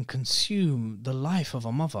child can consume the life of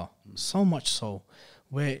a mother, so much so,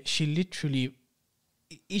 where she literally,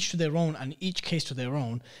 each to their own and each case to their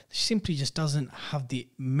own, she simply just doesn't have the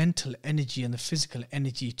mental energy and the physical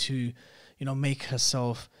energy to, you know, make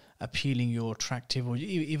herself appealing or attractive, or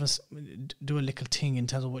even do a little thing in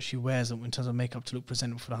terms of what she wears and in terms of makeup to look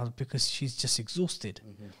presentable for the husband, because she's just exhausted,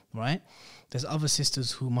 right? There's other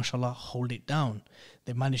sisters who, mashallah, hold it down.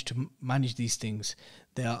 They manage to manage these things.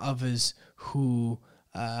 There are others who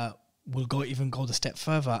will go the step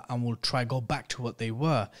further and will try go back to what they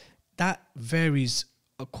were. That varies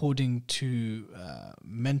according to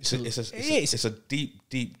mental... It's a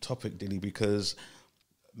deep topic, Dilly, because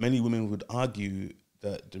many women would argue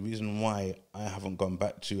that the reason why I haven't gone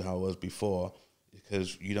back to how I was before is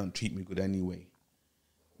because you don't treat me good anyway.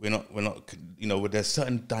 We're not, you know, there's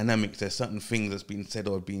certain dynamics, there's certain things that's been said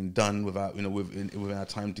or being done without, you know, within our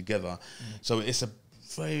time together. So it's a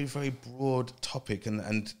very, very broad topic,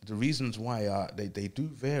 and the reasons why are, they do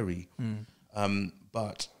vary.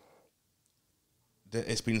 But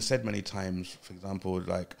it's been said many times, for example,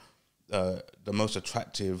 like the most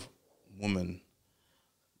attractive woman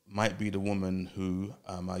might be the woman who,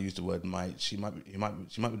 I use the word might, she might be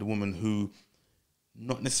the woman who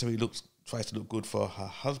not necessarily tries to look good for her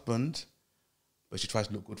husband, but she tries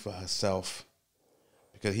to look good for herself,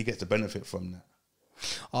 because he gets the benefit from that.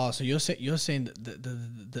 Oh, so you're saying that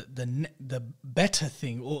the better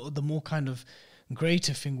thing, or the more kind of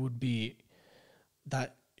greater thing, would be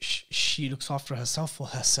that she looks after herself for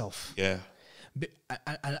herself. Yeah.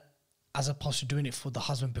 As opposed to doing it for the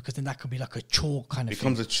husband, because then that could be like a chore kind of thing.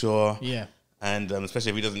 Becomes a chore. Yeah. And especially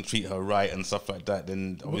if he doesn't treat her right and stuff like that,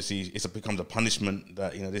 then obviously it becomes a punishment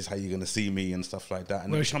that, you know, this is how you're going to see me and stuff like that.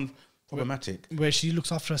 And it becomes problematic. Where she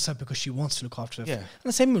looks after herself because she wants to look after herself. Yeah. And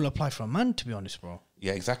the same will apply for a man, to be honest, bro.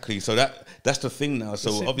 Yeah, exactly. So that's the thing now.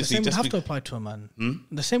 So obviously... The same would have to apply to a man.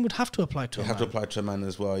 The same would have to apply to a man. Have to apply to a man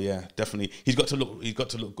as well, yeah, definitely. He's got to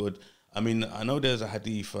look good. I mean, I know there's a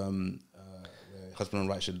hadith...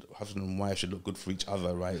 husband and wife should look good for each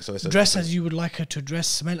other, right? So it's dress as you would like her to dress,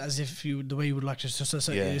 smell as if the way you would like to. So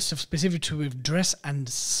it's specific to with dress and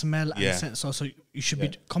smell and scent. So you should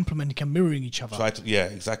be complementing and mirroring each other.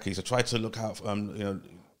 Exactly. So try to look out, you know,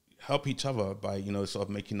 help each other by, you know, sort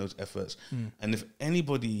of making those efforts. And if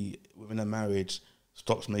anybody within a marriage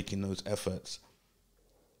stops making those efforts,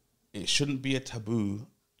 it shouldn't be a taboo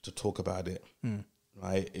to talk about it.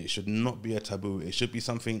 Right? It should not be a taboo. It should be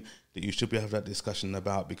something that you should be having that discussion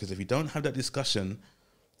about, because if you don't have that discussion,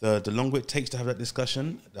 the longer it takes to have that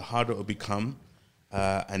discussion, the harder it will become,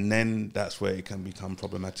 and then that's where it can become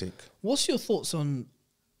problematic. What's your thoughts on,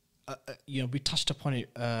 you know, we touched upon it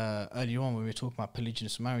earlier on when we were talking about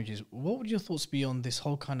polygynous marriages. What would your thoughts be on this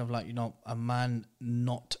whole kind of, like, you know, a man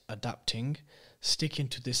not adapting, sticking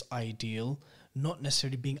to this ideal, not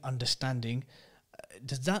necessarily being understanding,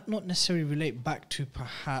 does that not necessarily relate back to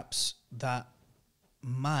perhaps that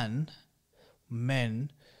men,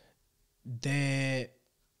 their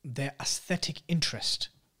aesthetic interest,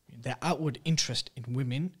 their outward interest in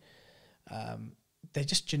women, they're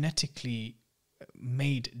just genetically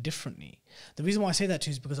made differently. The reason why I say that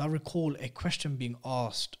is because I recall a question being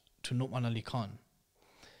asked to Nu'man Ali Khan,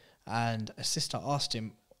 and a sister asked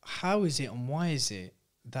him, how is it and why is it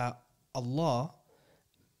that Allah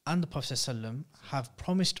and the Prophet ﷺ have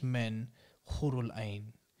promised men hurul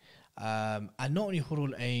ain, and not only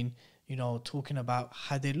hurul ain, you know, talking about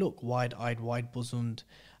how they look, wide-eyed, wide-bosomed.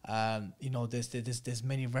 You know, there's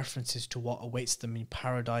many references to what awaits them in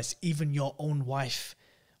paradise. Even your own wife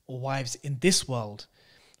or wives in this world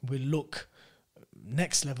will look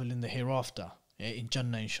next level in the hereafter, in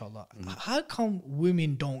Jannah, inshallah. How come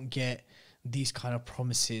women don't get these kind of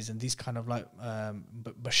promises and these kind of like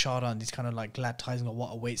bashara and these kind of like glad tidings of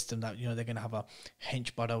what awaits them, that, you know, they're going to have a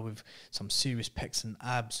hench brother with some serious pecs and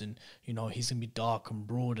abs, and, you know, he's going to be dark and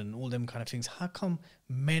broad and all them kind of things? How come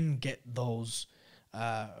men get those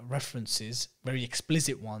references, very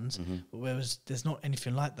explicit ones, whereas there's not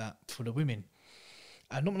anything like that for the women?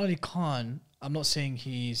 And Nu'man Ali Khan, I'm not saying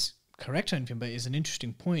he's correct or anything, but it's an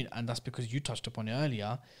interesting point, and that's because you touched upon it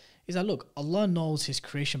earlier, is that, look, Allah knows His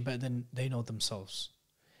creation better than they know themselves.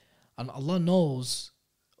 And Allah knows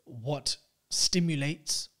what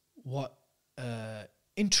stimulates, what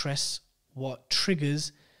interests, what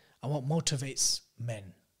triggers, and what motivates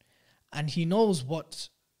men. And He knows what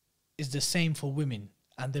is the same for women,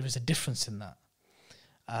 and there is a difference in that.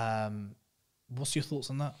 What's your thoughts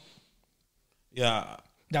on that? Yeah.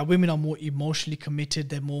 That women are more emotionally committed.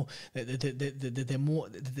 They're more. They're more.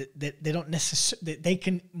 They don't necessarily. They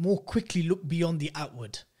can more quickly look beyond the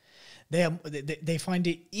outward. They find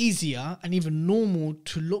it easier and even normal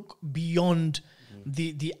to look beyond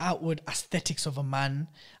the outward aesthetics of a man,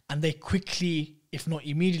 and they quickly, if not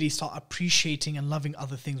immediately, start appreciating and loving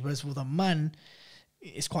other things. Whereas with a man,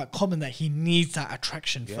 it's quite common that he needs that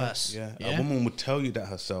attraction first. Yeah, a woman would tell you that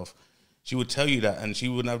herself. She would tell you that, and she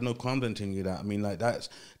wouldn't have no qualms in telling you that. I mean, like,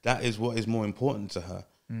 that is what is more important to her,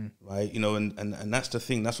 right? You know, and that's the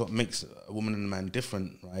thing. That's what makes a woman and a man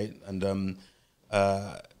different, right? And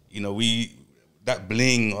you know, that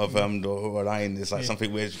bling of the line is like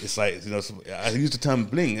something where it's like, you know, I use the term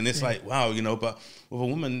bling, and it's like, wow, you know. But with a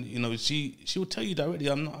woman, you know, she will tell you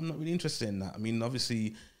directly, I'm not really interested in that. I mean,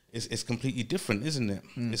 obviously, it's completely different, isn't it?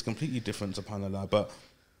 It's completely different, subhanAllah. But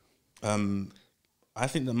I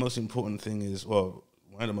think the most important thing is, well,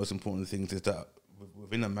 one of the most important things is that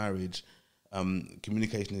within a marriage,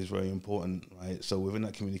 communication is very important, right? So within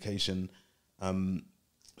that communication,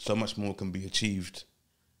 so much more can be achieved,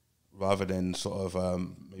 rather than sort of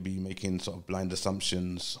maybe making sort of blind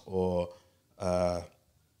assumptions, or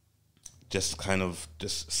just kind of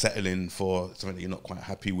just settling for something that you're not quite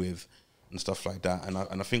happy with and stuff like that. And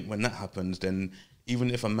I think when that happens, then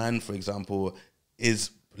even if a man, for example,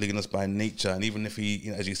 is polygamous by nature, and even if he,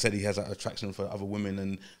 you know, as you said, he has that attraction for other women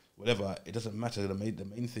and whatever, it doesn't matter. The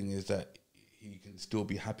main thing is that he can still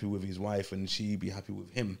be happy with his wife and she be happy with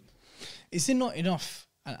him. Is it not enough,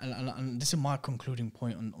 and this is my concluding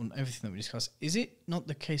point on everything that we discussed, is it not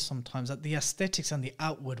the case sometimes that the aesthetics and the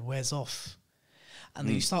outward wears off, and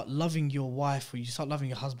then you start loving your wife or you start loving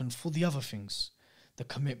your husband for the other things, the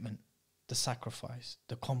commitment, the sacrifice,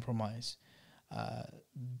 the compromise,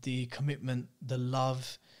 the commitment, the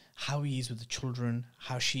love, how he is with the children,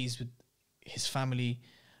 how she is with his family,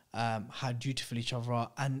 how dutiful each other are,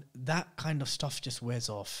 and that kind of stuff just wears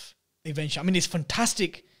off eventually. I mean, it's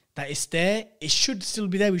fantastic that it's there. It should still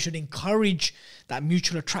be there. We should encourage that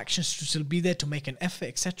mutual attraction to still be there, to make an effort,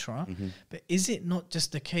 etc. But is it not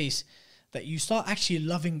just the case that you start actually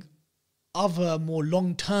loving other more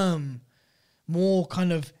long-term, more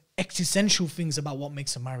kind of existential things about what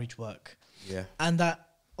makes a marriage work? Yeah. And that,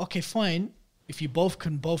 okay, fine, if you both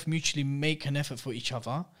can mutually make an effort for each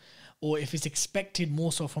other, or if it's expected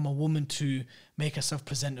more so from a woman to make herself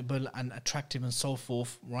presentable and attractive and so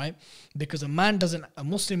forth, right? Because a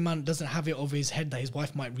Muslim man doesn't have it over his head that his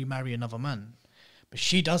wife might remarry another man, but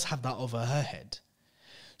she does have that over her head.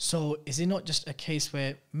 So is it not just a case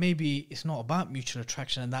where maybe it's not about mutual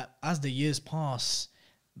attraction, and that as the years pass,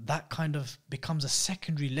 that kind of becomes a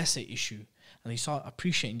secondary, lesser issue, and you start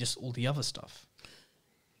appreciating just all the other stuff?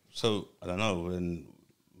 So, I don't know, and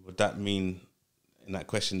would that mean, in that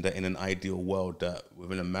question, that in an ideal world, that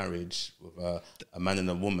within a marriage with a man and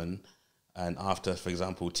a woman, and after, for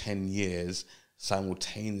example, 10 years,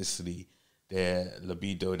 simultaneously, their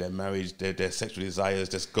libido, their marriage, their sexual desires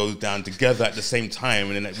just goes down together at the same time,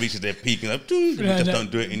 and then it reaches their peak, and like, they just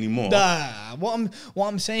don't do it anymore. Nah, what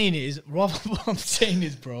I'm saying is, rather, what I'm saying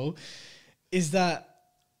is, bro, is that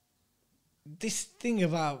this thing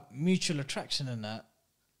about mutual attraction and that,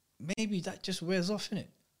 maybe that just wears off, innit?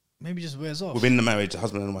 Maybe just wears off Within the marriage,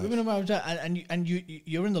 husband and wife. Within the marriage, and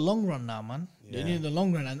you're in the long run now, man. Yeah. You're in the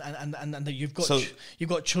long run, and you've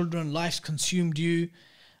got children, life's consumed you,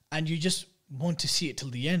 and you just want to see it till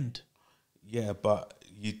the end. Yeah, but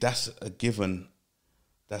that's a given.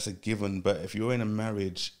 That's a given. But if you're in a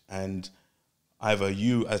marriage and either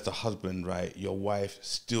you as the husband, right, your wife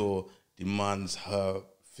still demands her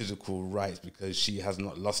physical rights because she has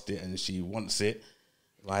not lost it and she wants it,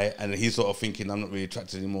 right, and he's sort of thinking, I'm not really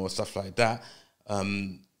attracted anymore, stuff like that,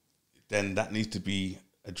 then that needs to be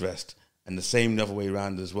addressed. And the same the other way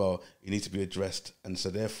around as well, it needs to be addressed. And so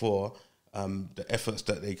therefore, the efforts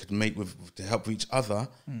that they could make to help each other,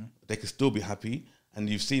 they could still be happy. And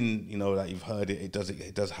you've seen, like you've heard it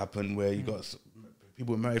does happen where you got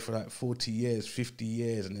people married for like 40 years, 50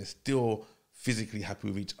 years, and they're still physically happy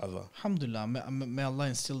with each other. Alhamdulillah, may Allah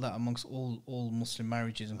instill that amongst all Muslim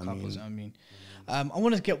marriages and couples. I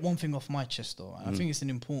want to get one thing off my chest though, and I think it's an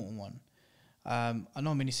important one. I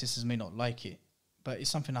know many sisters may not like it, but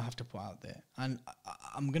it's something I have to put out there. And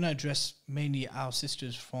I'm going to address mainly our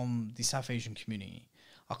sisters from the South Asian community.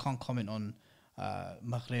 I can't comment on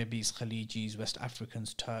Maghrebis, Khalijis, West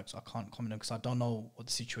Africans, Turks. I can't comment on because I don't know what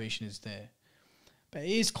the situation is there. But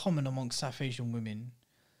it is common amongst South Asian women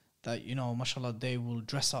that, mashallah, they will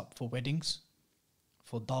dress up for weddings,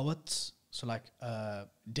 for dawats, so like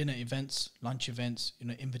dinner events, lunch events,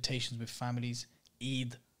 invitations with families,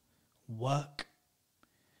 Eid, work.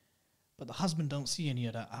 But the husband don't see any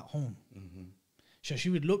of that at home. Mm-hmm. So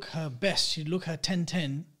she would look her best, she'd look her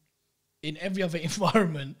 10-10 in every other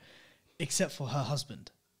environment except for her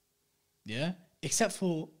husband. Yeah? Except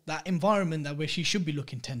for that environment where she should be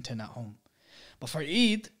looking 10-10 at home. But for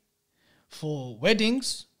Eid, for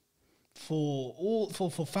weddings, for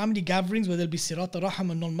family gatherings where there'll be Sirat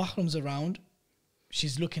al-Raham and non-mahrams around,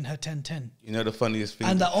 she's looking her 10-10. The funniest thing.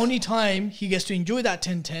 And the only time he gets to enjoy that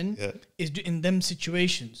 10-10 is in them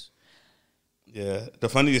situations. Yeah, the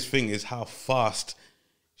funniest thing is how fast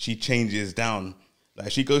she changes down. Like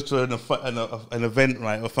she goes to an event,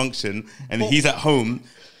 right, or function, and he's at home,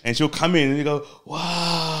 and she'll come in and you go,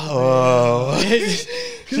 wow.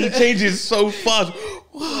 She changes so fast.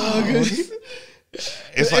 Wow.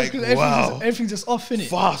 It's like, wow. Everything's just off, innit?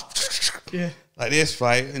 Fast. Yeah. Like this,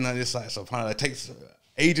 right? It's like, so it takes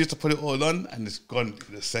ages to put it all on, and it's gone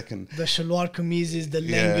in a second. The shalwar kameezes, the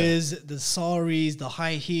lengas, the saris, the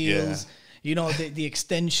high heels. Yeah. The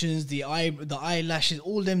extensions, the eyelashes,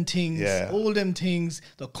 all them things,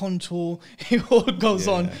 the contour, it all goes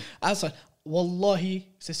on outside. Wallahi,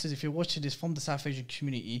 sisters, if you're watching this from the South Asian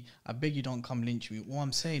community, I beg you don't come lynch me. What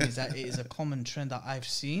I'm saying is that it is a common trend that I've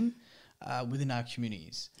seen within our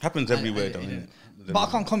communities. Happens everywhere, though, isn't it? But I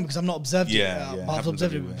can't comment because I've not observed it. But I've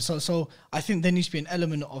observed everywhere. it. So I think there needs to be an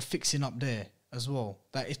element of fixing up there as well.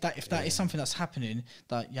 That if that is something that's happening,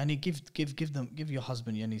 that give your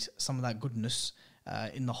husband some of that goodness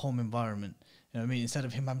in the home environment. You know what I mean? Instead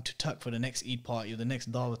of him having to tuck for the next Eid party or the next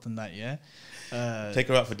dawat and that, take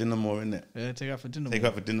her out for dinner more, innit? Yeah, take her out for dinner. Take her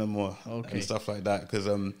out for dinner more, and stuff like that. Because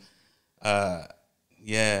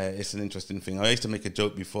it's an interesting thing. I used to make a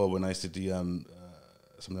joke before when I used to do some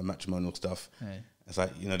of the matrimonial stuff. Yeah. It's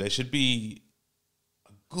like there should be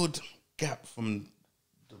a good gap from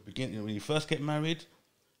the beginning when you first get married to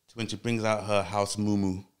when she brings out her house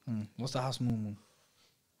muumuu. What's the house muumuu?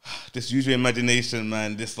 Just use your imagination,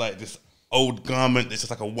 man. This old garment that's just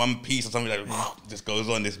like a one piece or something that just goes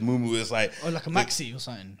on. This muumuu is like... Or like a maxi or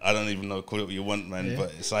something. I don't even know, call it what you want, man. Yeah.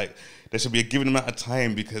 But it's like, there should be a given amount of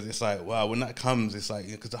time because it's like, wow, when that comes, it's like,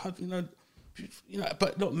 because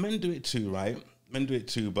but look, men do it too, right? Men do it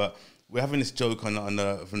too, but we're having this joke from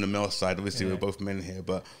the male side. Obviously, we're both men here,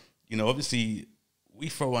 but, obviously, we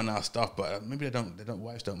throw on our stuff, but maybe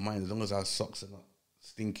wives don't mind as long as our socks are not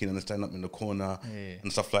stinking and they stand up in the corner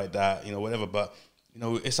and stuff like that, whatever. But,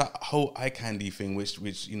 it's that whole eye candy thing, which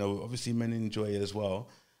obviously men enjoy as well.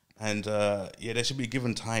 And, there should be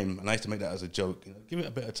given time. And I used to make that as a joke. Give it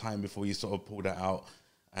a bit of time before you sort of pull that out.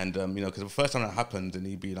 And, because the first time that happened, and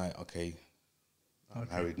he'd be like, okay, I'm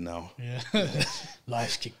married now. Yeah.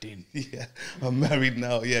 Life's kicked in. Yeah, I'm married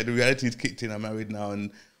now. Yeah, the reality's kicked in. I'm married now.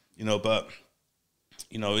 And, but,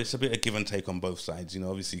 it's a bit of give and take on both sides,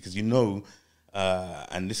 obviously, because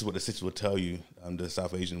and this is what the sisters will tell you, the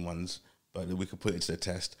South Asian ones, but we could put it to the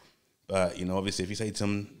test. But, obviously, if you say to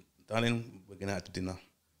them, darling, we're going to have to dinner.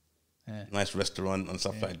 nice restaurant and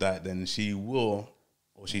stuff like that, then she will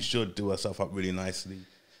or she should do herself up really nicely.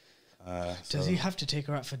 Does he have to take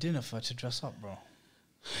her out for dinner for her to dress up, bro?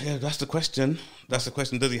 Yeah, that's the question.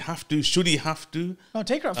 Does he have to? Should he have to? No,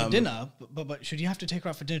 take her out for dinner, but should you have to take her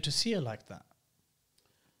out for dinner to see her like that?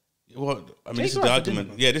 Well, I mean, Take this is her the out for dinner, argument.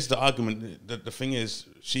 bro. Yeah, this is the argument. The thing is,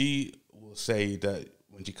 she will say that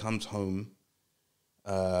when she comes home,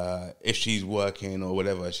 if she's working or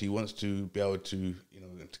whatever, she wants to be able to,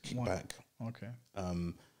 to kick back. Okay.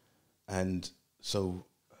 And so,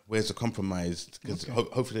 where's the compromise? Because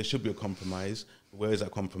hopefully there should be a compromise. Where is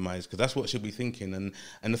that compromise? Because that's what she'll be thinking.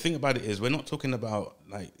 And the thing about it is, we're not talking about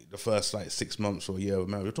like the first 6 months or a year of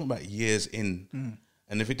marriage. We're talking about years in.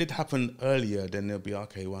 And if it did happen earlier, then they'll be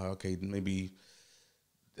okay, maybe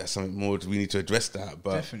that's something more. We need to address that.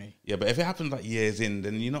 But Definitely. yeah. But if it happens years in,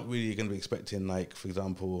 then you're not really going to be expecting, for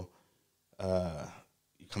example,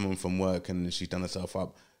 you come home from work and she's done herself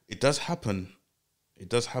up. It does happen.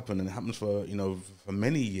 And it happens for for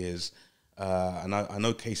many years. And I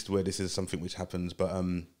know cases where this is something which happens, but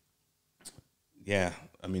yeah,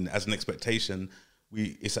 I mean, as an expectation,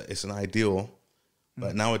 it's an ideal,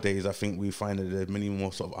 but nowadays I think we find that there are many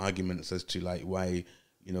more sort of arguments as to why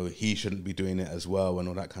he shouldn't be doing it as well and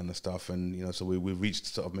all that kind of stuff, and so we've reached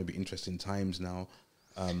sort of maybe interesting times now,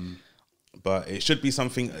 but it should be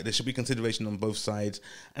something. There should be consideration on both sides,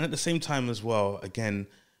 and at the same time as well. Again,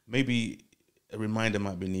 maybe a reminder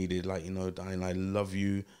might be needed, darling, I love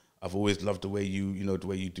you. I've always loved the way you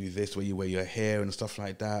do this, the way you wear your hair and stuff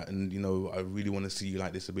like that. And, I really want to see you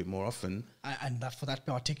like this a bit more often. And for that to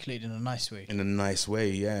be articulated in a nice way. In a nice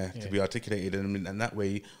way, yeah. To be articulated. And that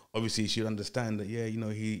way, obviously, she'll understand that, yeah,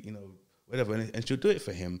 he, whatever. And she'll do it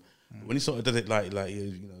for him. When he sort of does it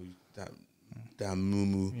that damn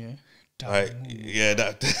moo-moo. Yeah. Yeah,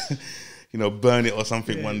 that... burn it or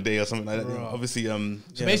something one day or something like that. Obviously,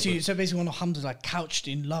 So basically, one of Hamza's couched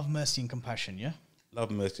in love, mercy, and compassion. Yeah. Love,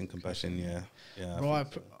 mercy, and compassion. Yeah. Bro,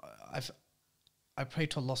 I pray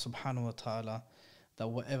to Allah Subhanahu wa Taala that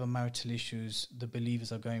whatever marital issues the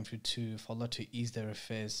believers are going through, for Allah to ease their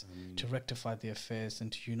affairs, to rectify their affairs, and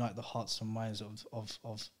to unite the hearts and minds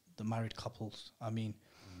of the married couples. I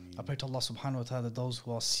pray to Allah Subhanahu wa Taala that those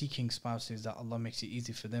who are seeking spouses, that Allah makes it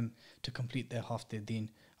easy for them to complete their half their deen,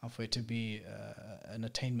 and for it to be an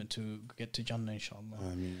attainment to get to Jannah, inshallah.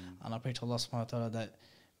 And I pray to Allah Subhanahu wa Taala that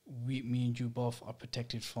me and you both are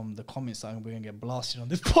protected from the comments that we're going to get blasted on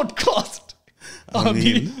this podcast. I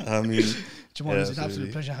mean, Jamal, it's an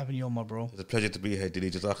absolute pleasure having you on, my bro. It's a pleasure to be here,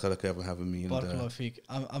 Dilly. Jazakallah khair for having me. Barakallahu feek.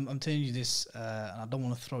 I'm telling you this, and I don't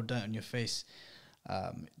want to throw dirt on your face.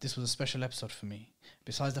 This was a special episode for me.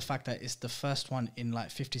 Besides the fact that it's the first one in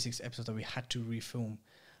 56 episodes that we had to refilm,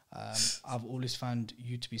 I've always found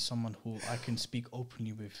you to be someone who I can speak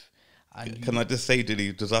openly with. And can I just say,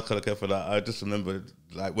 Dilly, Jazakallah khair for that? I just remember,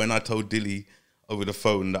 when I told Dilly over the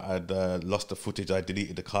phone that I'd lost the footage, I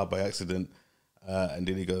deleted the car by accident, and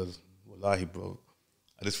Dilly goes, "Wallahi, bro,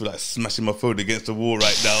 I just feel like smashing my phone against the wall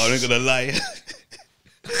right now. I ain't gonna lie."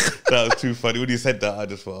 That was too funny. When you said that, I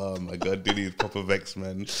just thought, oh my God, Dilly is proper vexed,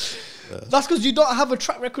 man. That's because you don't have a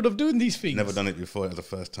track record of doing these things. Never done it before. It was the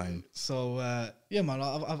first time. So yeah, man,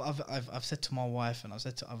 I've said to my wife and I've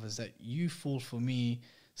said to others that you fall for me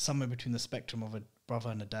somewhere between the spectrum of a brother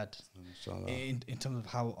and a dad, in terms of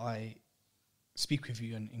how I speak with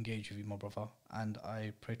you and engage with you, my brother. And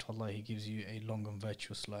I pray to Allah He gives you a long and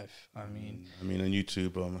virtuous life. I mean, and you too,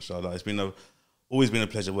 bro. Mashallah, it's always been a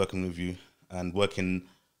pleasure working with you and working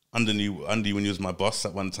under you when you was my boss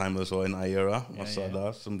at one time as well in Ayera.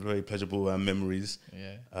 Mashallah, some very pleasurable memories.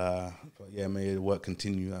 But yeah, may the work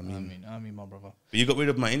continue. I mean, my brother. But you got rid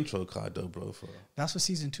of my intro card though, bro. That's for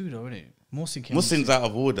season 2 though, isn't it? Mohsin's out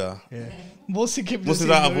of order. Yeah. Mohsin's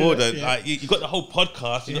out of order. Yeah. You got the whole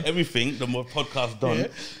podcast, you got everything, the more podcast done,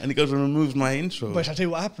 and he goes and removes my intro. But I'll tell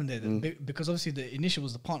you what happened there. Because obviously the initial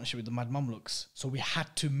was the partnership with the Mad Mamluks, so we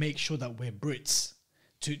had to make sure that we're Brits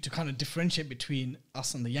to kind of differentiate between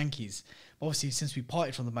us and the Yankees. But obviously, since we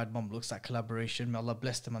parted from the Mad Mamluks, that collaboration, may Allah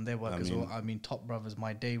bless them and their work as well. I mean, top brothers,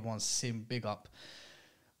 my day one, Sim, big up.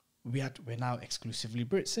 We're now exclusively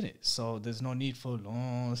Brits, innit? So there's no need for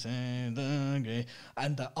and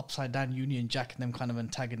the upside down Union Jack and them kind of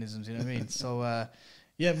antagonisms, you know what I mean? So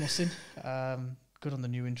yeah, Mohsin, good on the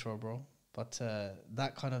new intro, bro. But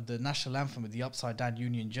that kind of the national anthem with the upside down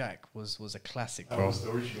Union Jack was a classic, bro. That was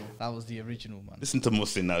the original. That was the original, man. Listen to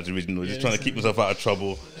Mohsin now, the original. Just trying to keep myself out of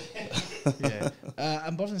trouble. Yeah.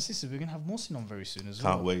 And brothers and sisters, we're going to have Mohsin on very soon as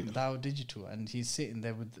well. Can't wait. With our digital. And he's sitting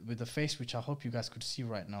there with a face which I hope you guys could see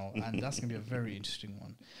right now. And that's going to be a very interesting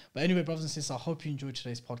one. But anyway, brothers and sisters, I hope you enjoyed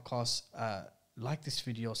today's podcast. like this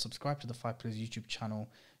video, subscribe to the 5 Pillars YouTube channel,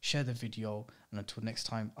 share the video, and until next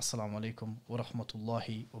time, assalamu alaikum wa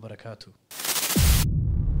rahmatullahi wa barakatuh.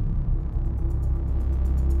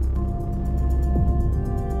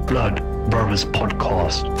 Blood Brothers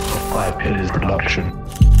Podcast, a 5 Pillars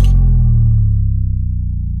production.